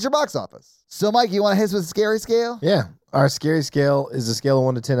office. But that's your box office. So Mike, you want to hit us with a scary scale? Yeah. Our scary scale is a scale of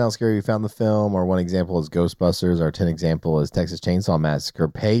 1 to 10 how scary we found the film. Our 1 example is Ghostbusters. Our 10 example is Texas Chainsaw Massacre.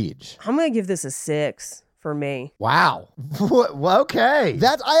 Paige. I'm going to give this a 6 for me. Wow. Okay.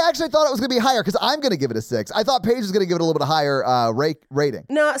 I actually thought it was going to be higher because I'm going to give it a 6. I thought Paige was going to give it a little bit higher rating.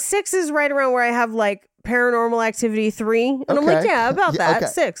 No, 6 is right around where I have like Paranormal Activity 3. And I'm like, yeah, about that.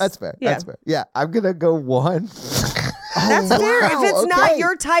 Okay. 6. That's fair. Yeah. That's fair. Yeah. I'm going to go 1. That's fair if it's not okay.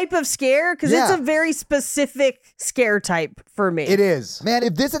 your type of scare, because it's a very specific scare type for me. It is. Man,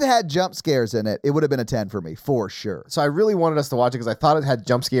 if this had had jump scares in it, it would have been a 10 for me, for sure. So I really wanted us to watch it because I thought it had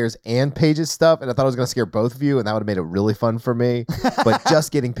jump scares and Paige's stuff, and I thought it was going to scare both of you, and that would have made it really fun for me. But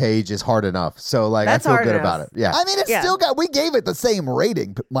just getting Paige is hard enough. So like, That's I feel hard good enough. about it. Yeah. I mean, it's still we gave it the same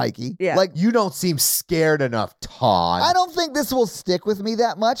rating, Mikey. Yeah. Like, You don't seem scared enough, Todd. I don't think this will stick with me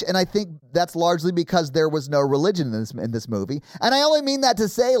that much, and I think that's largely because there was no religion in this movie. And I only mean that to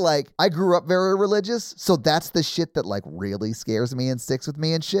say, like, I grew up very religious, so that's the shit that, like, really scares me and sticks with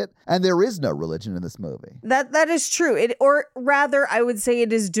me and shit. And there is no religion in this movie. That is true. Or rather, I would say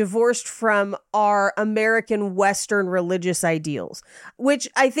it is divorced from our American Western religious ideals, which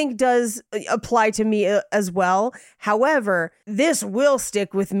I think does apply to me as well. However, this will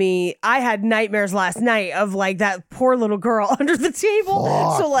stick with me. I had nightmares last night of like that poor little girl under the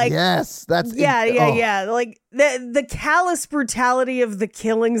table. So like, yes, that's yeah. Like the callous brutality of the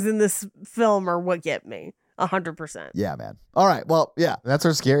killings in this film are what get me. 100%. Yeah, man. All right. Well, yeah. That's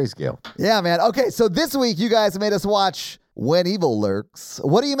our scary scale. Yeah, man. Okay, so this week you guys made us watch When Evil Lurks.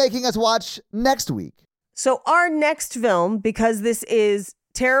 What are you making us watch next week? So our next film, because this is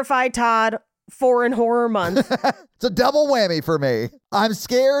Terrified Todd foreign horror month. It's a double whammy for me. I'm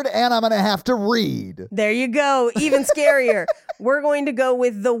scared and I'm going to have to read. There you go. Even scarier. We're going to go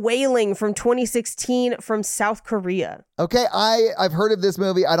with The Wailing from 2016 from South Korea. Okay, I've heard of this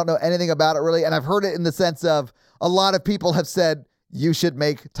movie. I don't know anything about it really. And I've heard it in the sense of a lot of people have said, you should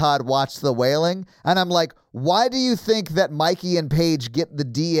make Todd watch The Wailing. And I'm like, why do you think that Mikey and Paige get the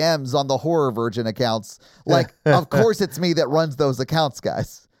DMs on the Horror Virgin accounts? Like, of course it's me that runs those accounts,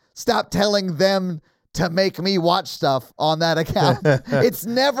 guys. Stop telling them to make me watch stuff on that account. It's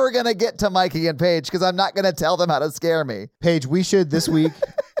never going to get to Mikey and Paige because I'm not going to tell them how to scare me. Paige, we should this week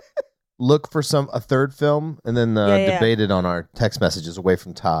look for a third film and then debate it on our text messages away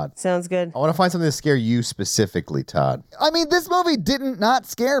from Todd. Sounds good. I want to find something to scare you specifically, Todd. I mean, this movie didn't not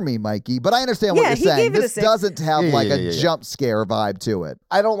scare me, Mikey, but I understand what Yeah, you're he saying. gave it a This 6. doesn't have a jump scare vibe to it.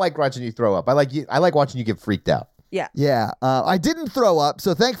 I don't like watching you throw up. I like watching you get freaked out. Yeah. Yeah, I didn't throw up,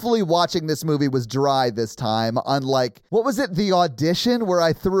 so thankfully watching this movie was dry this time, unlike, what was it, The Audition, where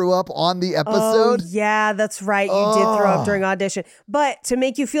I threw up on the episode? Oh, yeah, that's right. You did throw up during audition. But to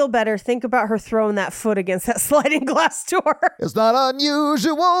make you feel better, think about her throwing that foot against that sliding glass door. It's not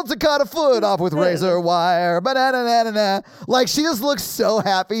unusual to cut a foot off with razor wire. Ba-da-da-da-da-da. Like, she just looks so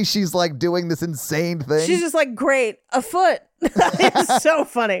happy she's like doing this insane thing. She's just like, great, a foot. It's so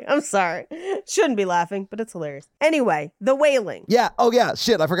funny. I'm sorry. Shouldn't be laughing, but it's hilarious. Anyway, The Wailing. Yeah. Oh, yeah.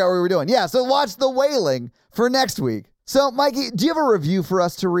 Shit. I forgot what we were doing. Yeah. So watch The Wailing for next week. So, Mikey, do you have a review for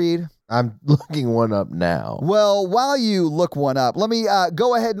us to read? I'm looking one up now. Well, while you look one up, let me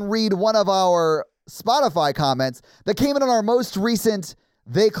go ahead and read one of our Spotify comments that came in on our most recent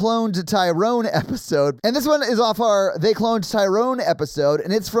They Cloned Tyrone episode. And this one is off our They Cloned Tyrone episode,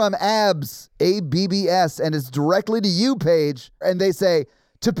 and it's from Abs, ABBS, and it's directly to you, Paige. And they say,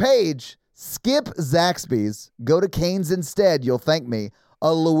 to Paige, skip Zaxby's, go to Cane's instead, you'll thank me, a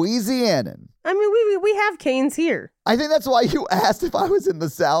Louisianan. I mean, we have Cane's here. I think that's why you asked if I was in the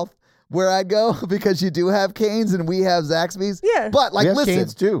South where I'd go, because you do have Cane's and we have Zaxby's. Yeah. But like, We have listen.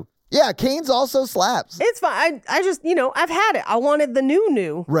 Cane's too. Yeah, Cane's also slaps. It's fine. I just, I've had it. I wanted the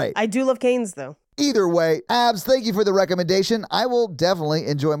new. Right. I do love Cane's, though. Either way, Abs, thank you for the recommendation. I will definitely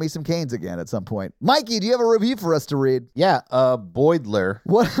enjoy me some Cane's again at some point. Mikey, do you have a review for us to read? Yeah, Boydler.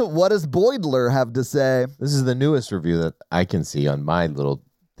 What does Boydler have to say? This is the newest review that I can see on my little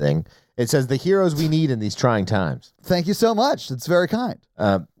thing. It says, the heroes we need in these trying times. Thank you so much. It's very kind.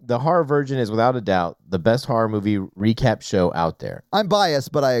 The Horror Virgin is without a doubt the best horror movie recap show out there. I'm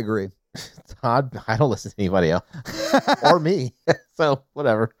biased, but I agree. Todd, I don't listen to anybody else or me. So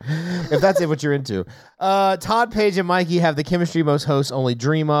whatever. If that's what you're into. Todd, Paige, and Mikey have the chemistry most hosts only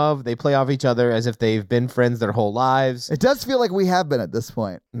dream of. They play off each other as if they've been friends their whole lives. It does feel like we have been at this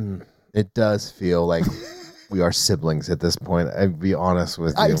point. It does feel like we are siblings at this point. I'll be honest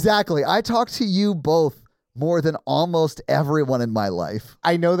with you. Exactly. I talk to you both more than almost everyone in my life.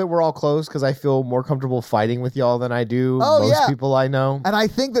 I know that we're all close because I feel more comfortable fighting with y'all than I do most people I know. And I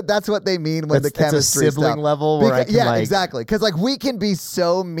think that that's what they mean when the chemistry That's a sibling stuff. level where I can exactly. Because like we can be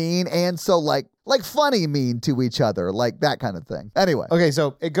so mean and so like funny mean to each other, like that kind of thing. Anyway. Okay,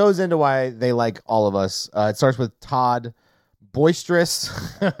 so it goes into why they like all of us. It starts with Todd, boisterous,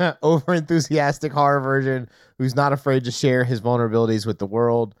 over-enthusiastic horror virgin who's not afraid to share his vulnerabilities with the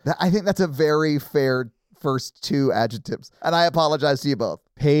world. I think that's a very fair first two adjectives. And I apologize to you both.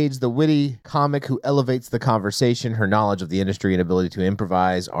 Paige, the witty comic who elevates the conversation. Her knowledge of the industry and ability to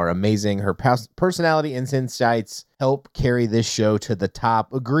improvise are amazing. Her personality and insights help carry this show to the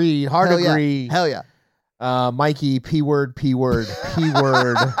top. Agreed. Hard agree. Hell yeah. Mikey, P-word, P-word,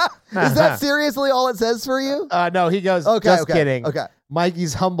 P-word. Is that seriously all it says for you? No, he goes, just kidding. Okay.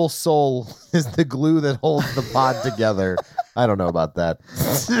 Mikey's humble soul is the glue that holds the pod together. I don't know about that.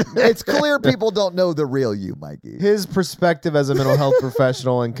 It's clear people don't know the real you, Mikey. His perspective as a mental health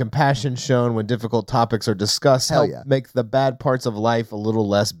professional and compassion shown when difficult topics are discussed help make the bad parts of life a little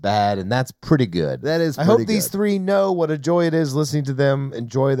less bad, and that's pretty good. That is I hope these three know what a joy it is listening to them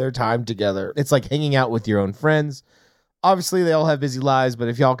enjoy their time together. It's like hanging out with your own friends. Obviously, they all have busy lives, but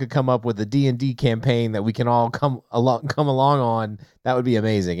if y'all could come up with a D&D campaign that we can all come along on, that would be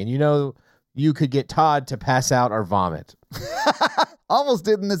amazing. And you could get Todd to pass out or vomit. Almost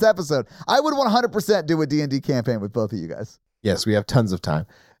did in this episode. I would 100% do a D&D campaign with both of you guys. Yes, we have tons of time.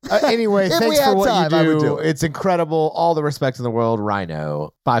 Anyway, If thanks we for had what time, you I would do. do it. It's incredible. All the respect in the world.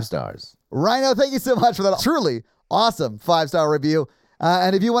 Rhino, 5 stars. Rhino, thank you so much for that truly awesome 5-star review.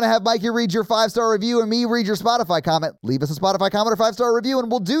 And if you want to have Mikey read your 5-star review and me read your Spotify comment, leave us a Spotify comment or 5-star review and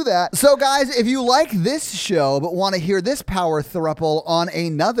we'll do that. So guys, if you like this show but want to hear this power throuple on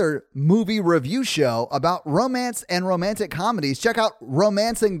another movie review show about romance and romantic comedies, check out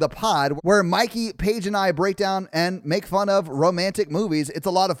Romancing the Pod, where Mikey, Paige, and I break down and make fun of romantic movies. It's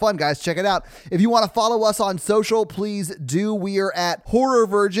a lot of fun, guys. Check it out. If you want to follow us on social, please do. We are at Horror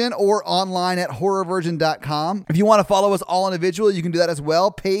Virgin or online at horrorvirgin.com. If you want to follow us all individually, you can do that as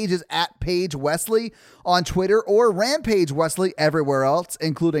well. Paige is at Paige Wesley on Twitter or Rampage Wesley everywhere else,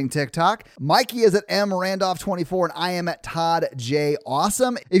 including TikTok. Mikey is at mrandolph24 and I am at Todd J.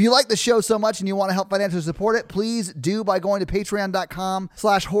 Awesome. If you like the show so much and you want to help financially support it, please do by going to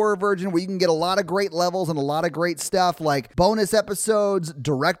patreon.com/horrorvirgin, where you can get a lot of great levels and a lot of great stuff like bonus episodes,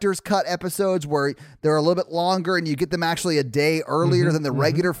 director's cut episodes where they're a little bit longer and you get them actually a day earlier than the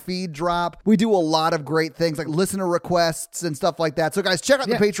regular feed drop. We do a lot of great things like listener requests and stuff like that. So guys, check out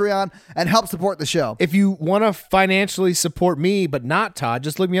the Patreon and help support the show. If you want to financially support me, but not Todd,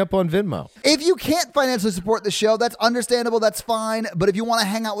 just look me up on Venmo. If you can't financially support the show, that's understandable. That's fine. But if you want to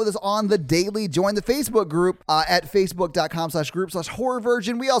hang out with us on the daily, join the Facebook group at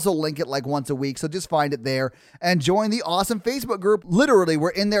facebook.com/group/horrorvirgin. We also link it like once a week. So just find it there and join the awesome Facebook group. Literally, we're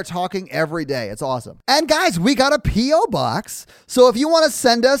in there talking every day. It's awesome. And guys, we got a P.O. box. So if you want to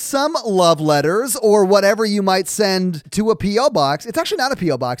send us some love letters or whatever you might send to a P.O. box, it's actually not a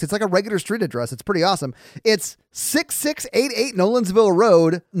P.O. box. It's like a regular street address. It's pretty awesome. It's 6688 Nolensville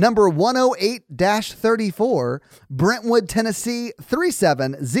Road, number 108-34, Brentwood, Tennessee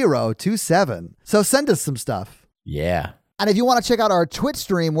 37027. So send us some stuff. Yeah. And if you want to check out our Twitch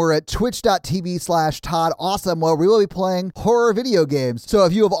stream, we're at twitch.tv/ToddAwesome, where we will be playing horror video games. So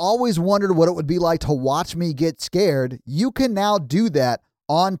if you have always wondered what it would be like to watch me get scared, you can now do that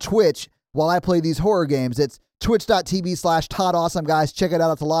on Twitch while I play these horror games. It's twitch.tv/ToddAwesome, guys. Check it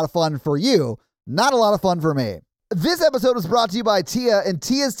out. It's a lot of fun for you. Not a lot of fun for me. This episode was brought to you by Tia, and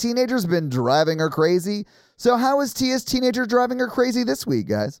Tia's teenager's been driving her crazy. So how is Tia's teenager driving her crazy this week,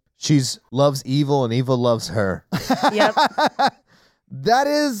 guys? She's loves evil and evil loves her. Yep. That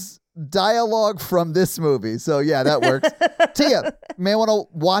is dialogue from this movie. So yeah, that works. Tia, may want to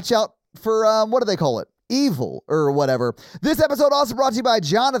watch out for, what do they call it? Evil or whatever. This episode also brought to you by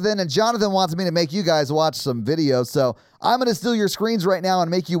Jonathan, and Jonathan wants me to make you guys watch some videos. So I'm going to steal your screens right now and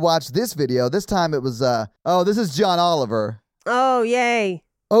make you watch this video. This time it was, this is John Oliver. Oh, yay.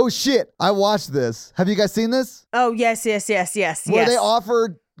 Oh shit, I watched this. Have you guys seen this? Oh, yes. Where they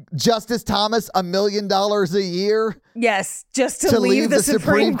offered Justice Thomas $1 million a year. Yes, just to leave the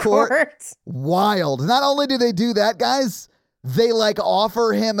Supreme Court. Wild. Not only do they do that, guys, they like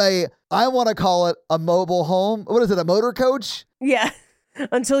offer him I want to call it a mobile home. What is it, a motor coach? Yeah.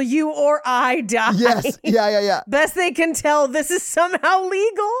 Until you or I die. Yes. Yeah. Best they can tell, this is somehow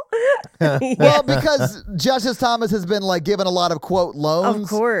legal. Well, because Justice Thomas has been like given a lot of quote loans of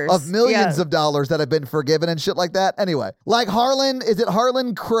course. Of millions of dollars that have been forgiven and shit like that. Anyway, like Harlan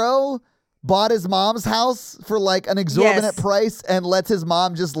Crow bought his mom's house for like an exorbitant price and lets his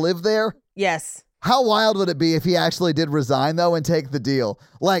mom just live there. Yes. How wild would it be if he actually did resign though and take the deal?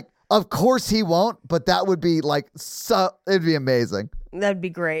 Like, of course he won't, but that would be like, it'd be amazing. That'd be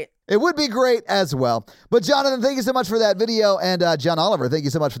great. It would be great as well. But Jonathan, thank you so much for that video. And John Oliver, thank you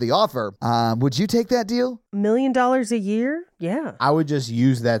so much for the offer. Would you take that deal? $1 million a year? Yeah. I would just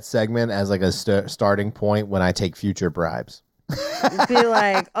use that segment as like a starting point when I take future bribes. Be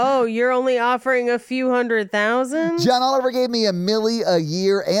like, oh, you're only offering a few $100,000? John Oliver gave me $1 million a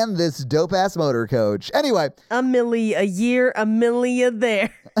year and this dope ass motor coach. Anyway, $1 million a year, $1 million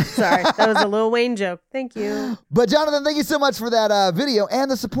there. Sorry, that was a Lil Wayne joke. Thank you. But Jonathan, thank you so much for that video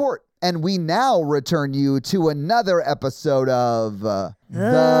and the support. And we now return you to another episode of the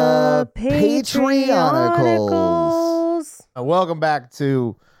Patreonicals. Welcome back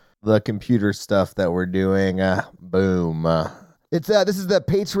to the computer stuff that we're doing. Boom. This is the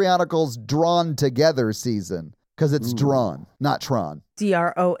Patreonicals Drawn Together season because it's drawn, not Tron.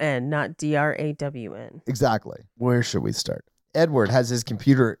 DRON, not DRAWN. Exactly. Where should we start? Edward has his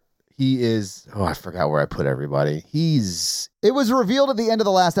computer. I forgot where I put everybody. It was revealed at the end of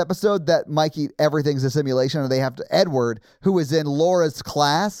the last episode that Mikey, everything's a simulation, and Edward, who is in Laura's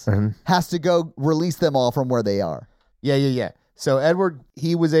class, has to go release them all from where they are. Yeah. So Edward,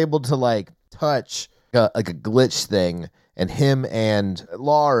 he was able to like touch like a glitch thing, and him and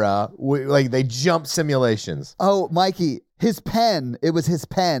Laura, they jumped simulations. Oh, Mikey, his pen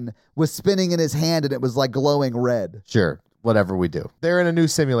was spinning in his hand, and it was like glowing red. Sure. Whatever we do. They're in a new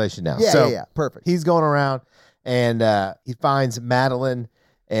simulation now. Yeah. Perfect. He's going around and he finds Madeline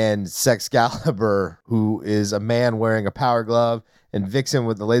and Sexcalibur, who is a man wearing a power glove, and Vixen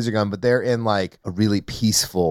with the laser gun, but they're in like a really peaceful